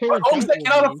homes? Or homes that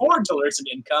cannot afford to learn some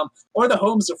income, or the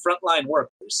homes of frontline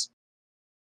workers?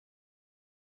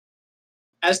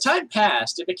 As time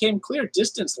passed, it became clear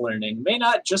distance learning may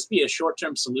not just be a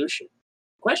short-term solution.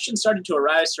 Questions started to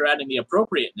arise surrounding the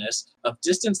appropriateness of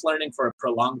distance learning for a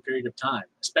prolonged period of time,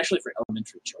 especially for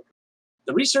elementary children.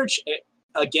 The research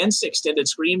against extended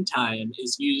screen time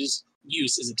use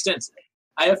is extensive.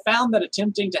 I have found that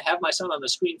attempting to have my son on the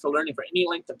screen for learning for any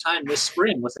length of time this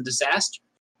spring was a disaster.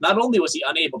 Not only was he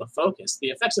unable to focus, the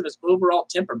effects of his overall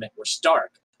temperament were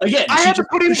stark. Again, I had to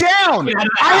put him down.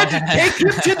 I had to take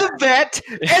him to the vet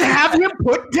and have him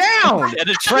put down. And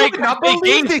Frank, not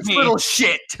believe this little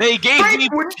shit. They gave Frank me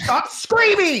would stop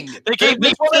screaming. They gave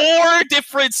me 4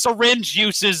 different syringe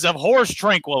uses of horse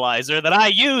tranquilizer that I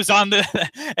use on the.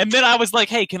 And then I was like,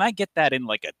 "Hey, can I get that in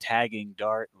like a tagging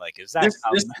dart? Like, is that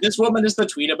this woman is the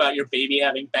tweet about your baby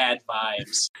having bad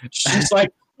vibes? She's like,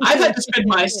 I've had to spend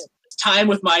my time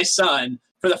with my son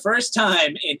for the first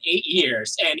time in 8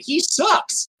 years, and he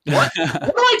sucks. What do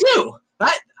I do?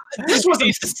 This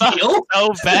wasn't a deal.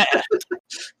 So bad.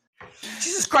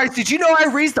 Jesus Christ, did you know I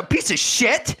raised a piece of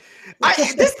shit?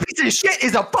 This piece of shit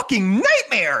is a fucking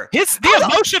nightmare. It's the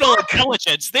emotional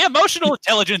intelligence. The emotional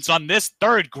intelligence on this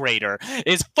 3rd grader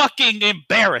is fucking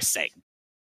embarrassing.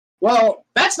 Well,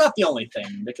 that's not the only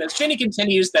thing, because Jenny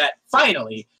continues that,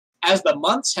 finally, as the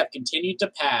months have continued to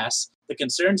pass, the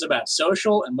concerns about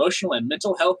social, emotional, and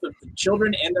mental health of the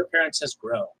children and their parents has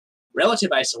grown.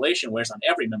 Relative isolation wears on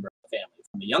every member of the family,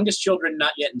 from the youngest children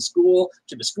not yet in school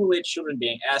to the school-age children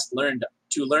being asked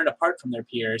to learn apart from their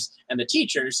peers, and the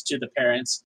teachers to the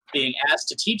parents being asked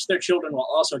to teach their children while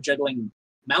also juggling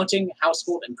mounting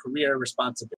household and career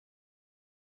responsibilities.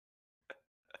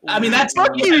 I mean, that's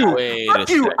fuck you. Fuck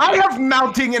you. I have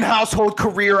mounting and household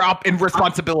career up and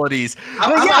responsibilities.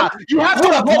 You have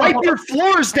to wipe your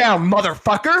floors down,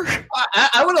 motherfucker.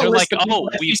 I want to list the people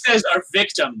that he says are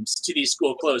victims to these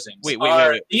school closings. Wait.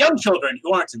 The young children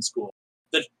who aren't in school,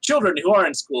 the children who are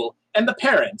in school, and the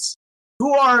parents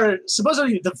who are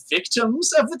supposedly the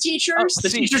victims of the teachers. The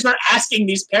teachers are asking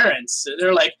these parents.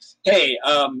 They're like, "Hey,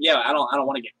 I don't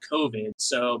want to get COVID,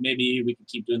 so maybe we can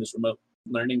keep doing this remote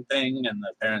learning thing, and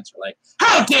the parents are like,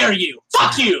 "How dare you?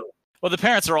 Fuck you!" Well, the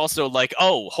parents are also like,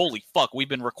 oh, holy fuck, we've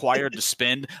been required to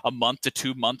spend a month to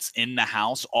 2 months in the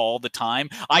house all the time.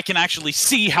 I can actually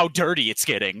see how dirty it's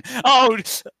getting. Oh,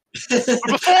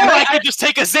 before I could just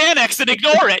take a Xanax and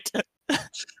ignore it.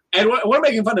 And we're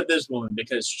making fun of this woman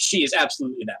because she is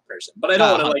absolutely that person. But I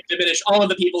don't want to like diminish all of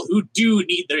the people who do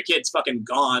need their kids fucking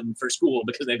gone for school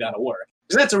because they've got to work.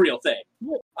 Because that's a real thing.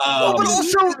 But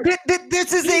also,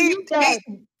 this is a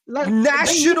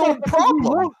national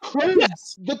problem.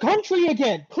 Close the country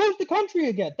again. Close the country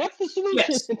again. That's the solution.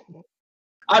 Yes.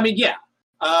 I mean, yeah.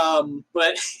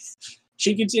 But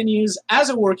she continues, as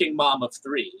a working mom of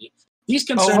 3, these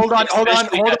concerns... hold on.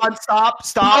 Stop.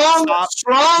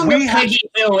 Strong Peggy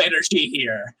Hill energy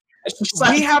here.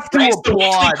 We have to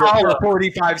applaud for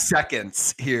 45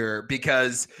 seconds here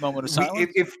because moment of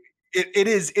silence. It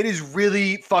is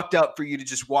really fucked up for you to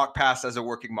just walk past as a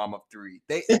working mom of 3.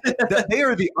 They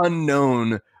are the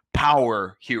unknown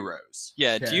power heroes.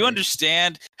 Yeah, okay. Do you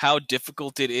understand how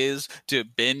difficult it is to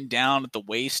bend down at the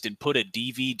waist and put a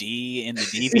DVD in the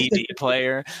DVD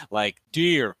player? Like,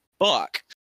 dear fuck.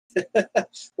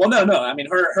 Well, no. I mean,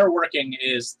 her working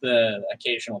is the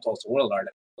occasional Tulsa World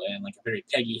article in like a very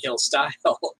Peggy Hill style.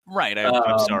 Right.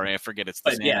 I'm sorry, I forget it's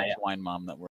the Xanax wine mom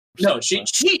that works. No,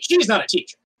 she's not a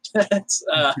teacher.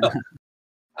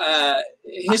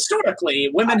 Historically,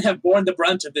 women have borne the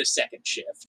brunt of this second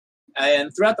shift. And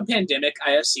throughout the pandemic,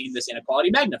 I have seen this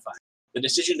inequality magnified. The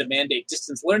decision to mandate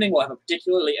distance learning will have a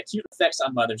particularly acute effects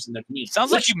on mothers in their community.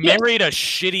 Sounds like you married a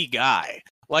shitty guy.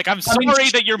 Like, I'm sorry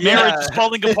that your marriage is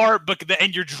falling apart,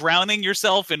 and you're drowning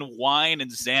yourself in wine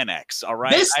and Xanax, all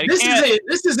right?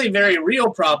 This is a very real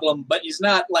problem, but it's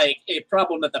not like a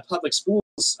problem that the public schools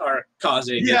are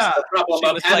causing. Yeah. It's the problem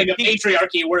of having a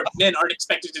patriarchy where men aren't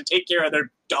expected to take care of their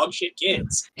dog shit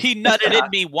kids. He nutted in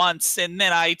me once, and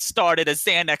then I started a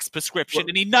Xanax prescription,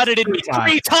 and he nutted in me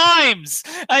 3 times.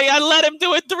 I let him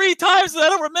do it 3 times, and I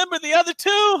don't remember the other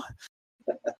 2.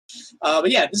 But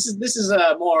yeah, this is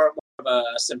more of a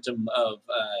symptom of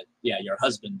your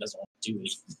husband doesn't want to do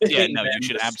anything. Yeah, no, you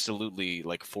should absolutely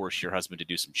like force your husband to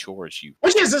do some chores.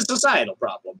 Which is a societal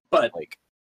problem, but like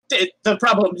the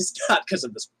problem is not because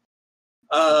of this.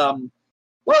 Well,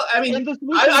 I mean, she's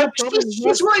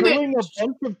killing a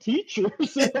bunch of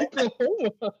teachers in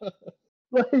Oklahoma.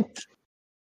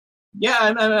 Yeah,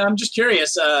 I'm just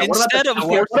curious. Instead of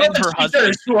what about the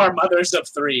teachers who are mothers of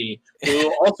 3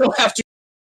 who also have to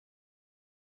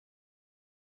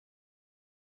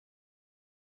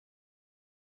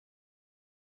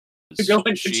go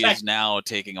and she is now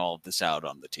taking all of this out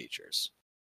on the teachers.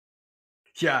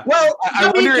 Yeah. Well,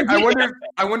 I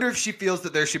wonder if she feels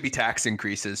that there should be tax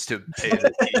increases to pay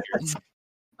the teachers.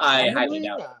 I highly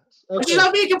doubt it. Okay. She's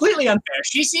not being completely unfair.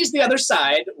 She sees the other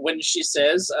side when she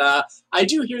says, I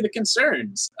do hear the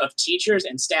concerns of teachers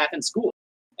and staff in school.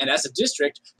 And as a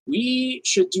district, we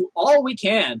should do all we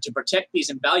can to protect these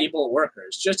invaluable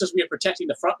workers, just as we are protecting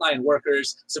the frontline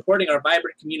workers, supporting our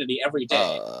vibrant community every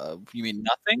day. You mean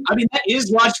nothing? I mean, that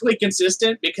is logically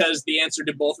consistent because the answer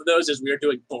to both of those is we are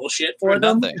doing bullshit for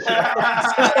them. Nothing.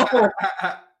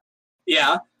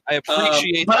 Yeah. I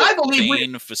appreciate the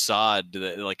vain facade,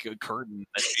 like a curtain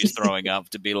that she's throwing up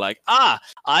to be like,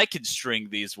 I can string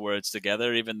these words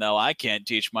together even though I can't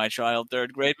teach my child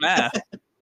 3rd grade math.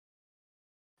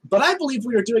 But I believe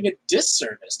we are doing a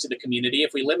disservice to the community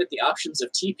if we limit the options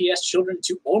of TPS children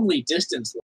to only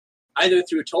distance learning, either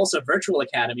through Tulsa Virtual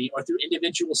Academy or through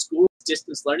individual schools'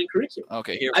 distance learning curriculum.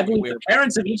 Okay, here I believe the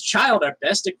parents of each child are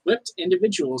best equipped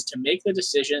individuals to make the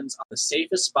decisions on the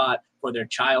safest spot for their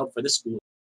child for the school.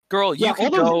 Girl, you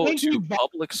can go to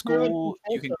public school.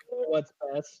 You can know what's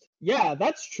best. Yeah,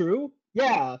 that's true.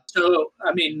 Yeah. So,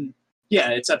 I mean, yeah,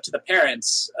 it's up to the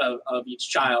parents of each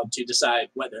child to decide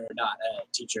whether or not a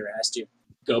teacher has to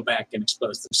go back and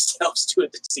expose themselves to a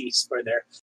disease for their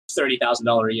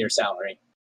 $30,000 a year salary.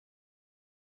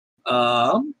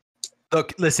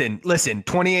 Look, listen.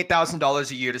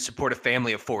 $28,000 a year to support a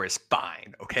family of 4 is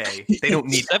fine. Okay, they don't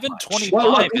need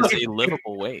 $7.25 is a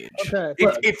livable wage. Okay.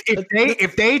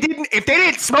 If they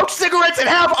didn't smoke cigarettes and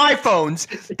have iPhones,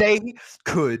 they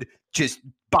could just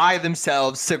buy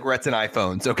themselves cigarettes and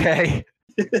iPhones. Okay.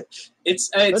 It's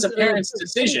a parent's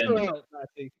decision.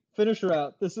 Finish her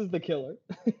out. This is the killer.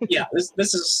 Yeah,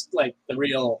 this is like the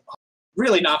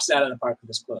really knocks it out of the park with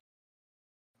this quote.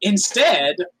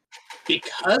 Instead,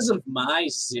 because of my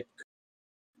zip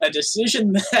code, a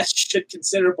decision that should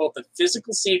consider both the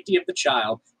physical safety of the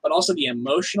child, but also the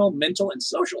emotional, mental, and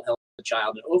social health of the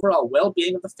child and overall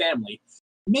well-being of the family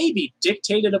may be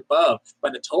dictated above by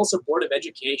the Tulsa Board of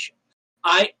Education.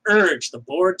 I urge the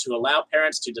board to allow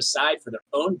parents to decide for their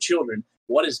own children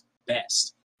what is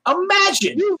best.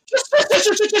 Imagine, just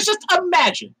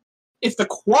imagine if the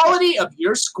quality of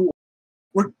your school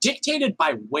were dictated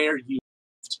by where you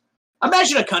lived.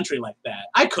 Imagine a country like that.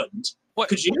 I couldn't. What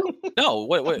could you? No.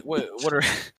 What are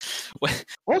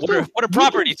Also, what are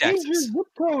property you can change taxes? your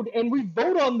zip code and we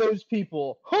vote on those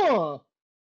people, huh?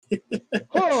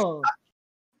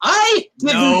 I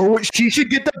didn't. No, she should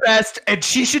get the best, and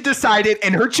she should decide it,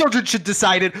 and her children should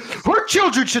decide it. Her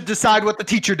children should decide what the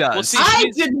teacher does. Well, see,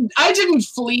 I didn't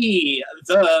flee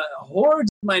the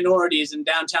hordes of minorities in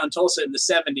downtown Tulsa in the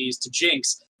 70s to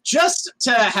Jinx just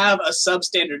to have a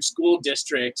substandard school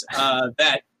district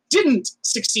that didn't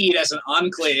succeed as an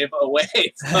enclave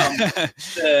away from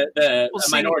the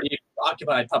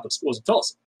minority-occupied public schools of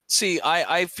Tulsa. See,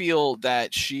 I feel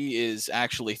that she is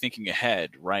actually thinking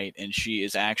ahead, right? And she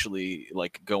is actually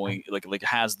like going like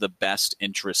has the best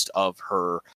interest of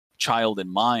her child in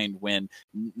mind when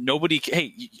nobody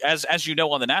as you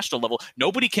know on the national level,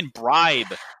 nobody can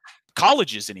bribe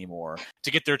colleges anymore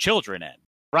to get their children in.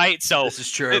 Right, so this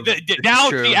is true. Now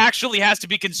she actually has to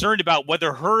be concerned about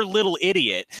whether her little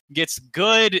idiot gets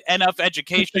good enough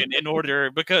education in order,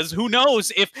 because who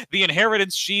knows if the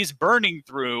inheritance she's burning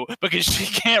through because she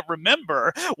can't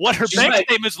remember what her bank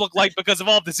statements look like because of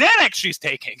all the Xanax she's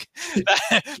taking.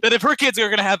 That if her kids are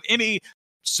going to have any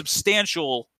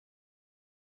substantial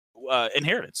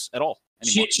inheritance at all.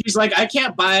 She's like, I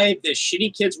can't buy this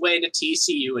shitty kid's way to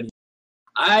TCU, and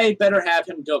I better have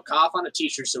him go cough on a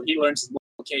teacher so he learns his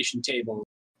multiplication table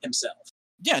himself.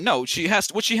 Yeah, no, she has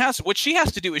to, what she has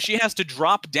to do is she has to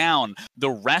drop down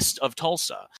the rest of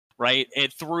Tulsa, right?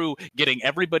 And through getting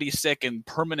everybody sick and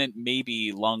permanent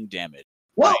maybe lung damage.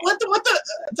 Well, right?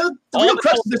 The real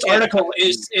crux of this article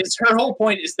is her whole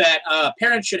point is that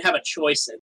parents should have a choice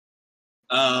in.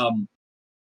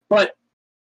 But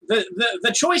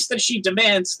the choice that she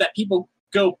demands is that people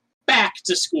go back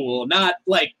to school, not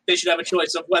like they should have a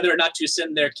choice of whether or not to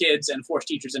send their kids and force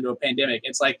teachers into a pandemic.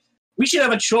 It's like we should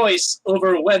have a choice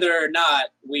over whether or not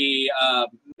we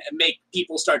make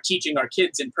people start teaching our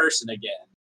kids in person again.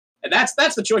 And that's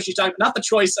the choice she's talking about, not the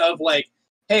choice of like,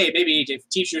 hey, maybe if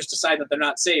teachers decide that they're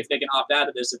not safe, they can opt out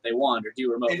of this if they want or do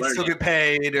remote learning. Still get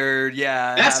paid or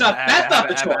That's not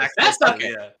the choice. That's not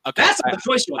the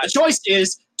choice you want. The choice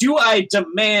is, do I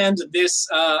demand this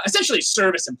essentially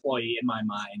service employee in my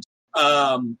mind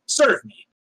serve me?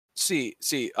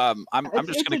 I'm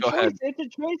just going to go ahead. It's a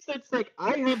choice that's like,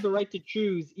 I have the right to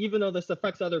choose, even though this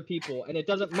affects other people, and it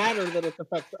doesn't matter that it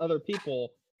affects other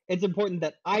people. It's important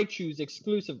that I choose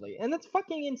exclusively, and that's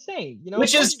fucking insane. You know,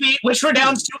 which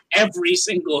redounds to every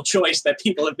single choice that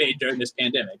people have made during this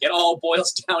pandemic. It all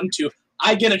boils down to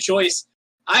I get a choice.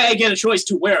 I get a choice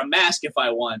to wear a mask if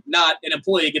I want. Not an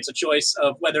employee gets a choice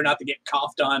of whether or not to get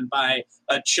coughed on by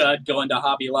a chud going to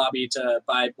Hobby Lobby to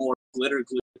buy more glitter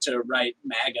glue to write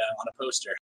MAGA on a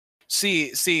poster.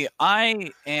 See,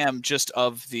 I am just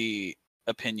of the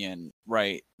opinion,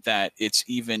 right, that it's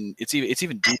even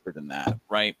deeper than that,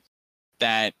 right?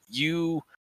 That you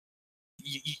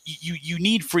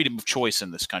need freedom of choice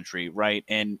in this country, right?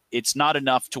 And it's not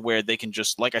enough to where they can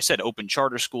just, like I said, open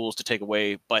charter schools to take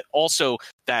away, but also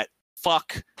that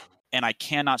and I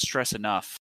cannot stress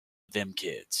enough, them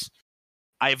kids.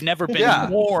 I have never been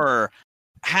more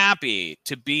happy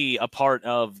to be a part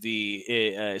of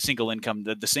the single income,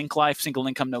 the Sync Life, single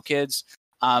income, no kids,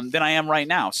 than I am right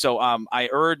now. So I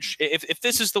urge, if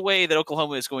this is the way that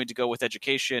Oklahoma is going to go with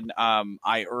education,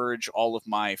 I urge all of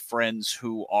my friends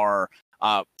who are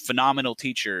phenomenal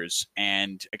teachers,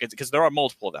 and because there are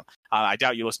multiple of them. I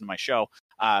doubt you listen to my show,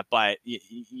 but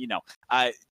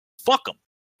fuck them.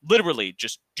 Literally,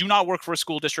 just do not work for a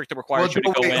school district that requires you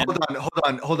to go in.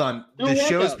 Hold on. The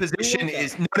show's position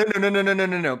is no.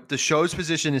 The show's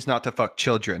position is not to fuck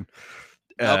children.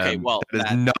 Okay, well,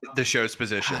 that is not the show's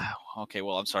position. Okay,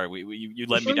 well, I'm sorry. You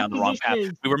led me down the wrong path.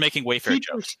 We were making Wayfair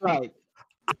jokes.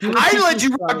 I led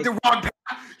you down the wrong path.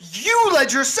 You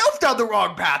led yourself down the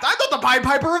wrong path. I'm not the Pied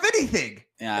Piper of anything.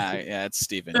 Yeah, it's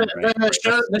Steven.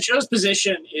 The show's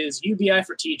position is UBI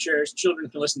for teachers. Children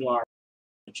can listen to our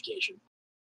education.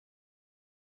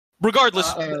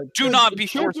 Regardless, do not be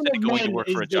forced into going to work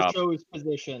for a job. The show's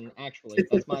position, actually.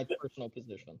 That's my personal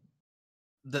position.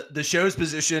 The show's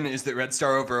position is that Red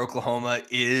Star Over Oklahoma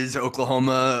is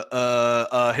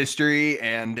Oklahoma history,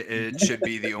 and it should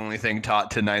be the only thing taught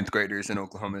to 9th graders in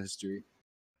Oklahoma history.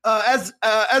 As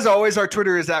always, our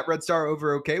Twitter is at Red Star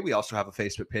Over OK. We also have a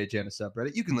Facebook page and a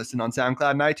subreddit. You can listen on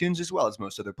SoundCloud and iTunes, as well as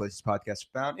most other places podcasts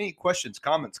are found. Any questions,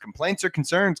 comments, complaints, or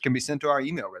concerns can be sent to our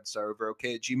email,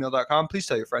 redstaroverok@gmail.com. Please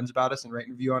tell your friends about us and rate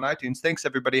and review on iTunes. Thanks,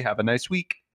 everybody. Have a nice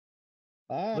week.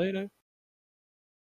 Bye. Later.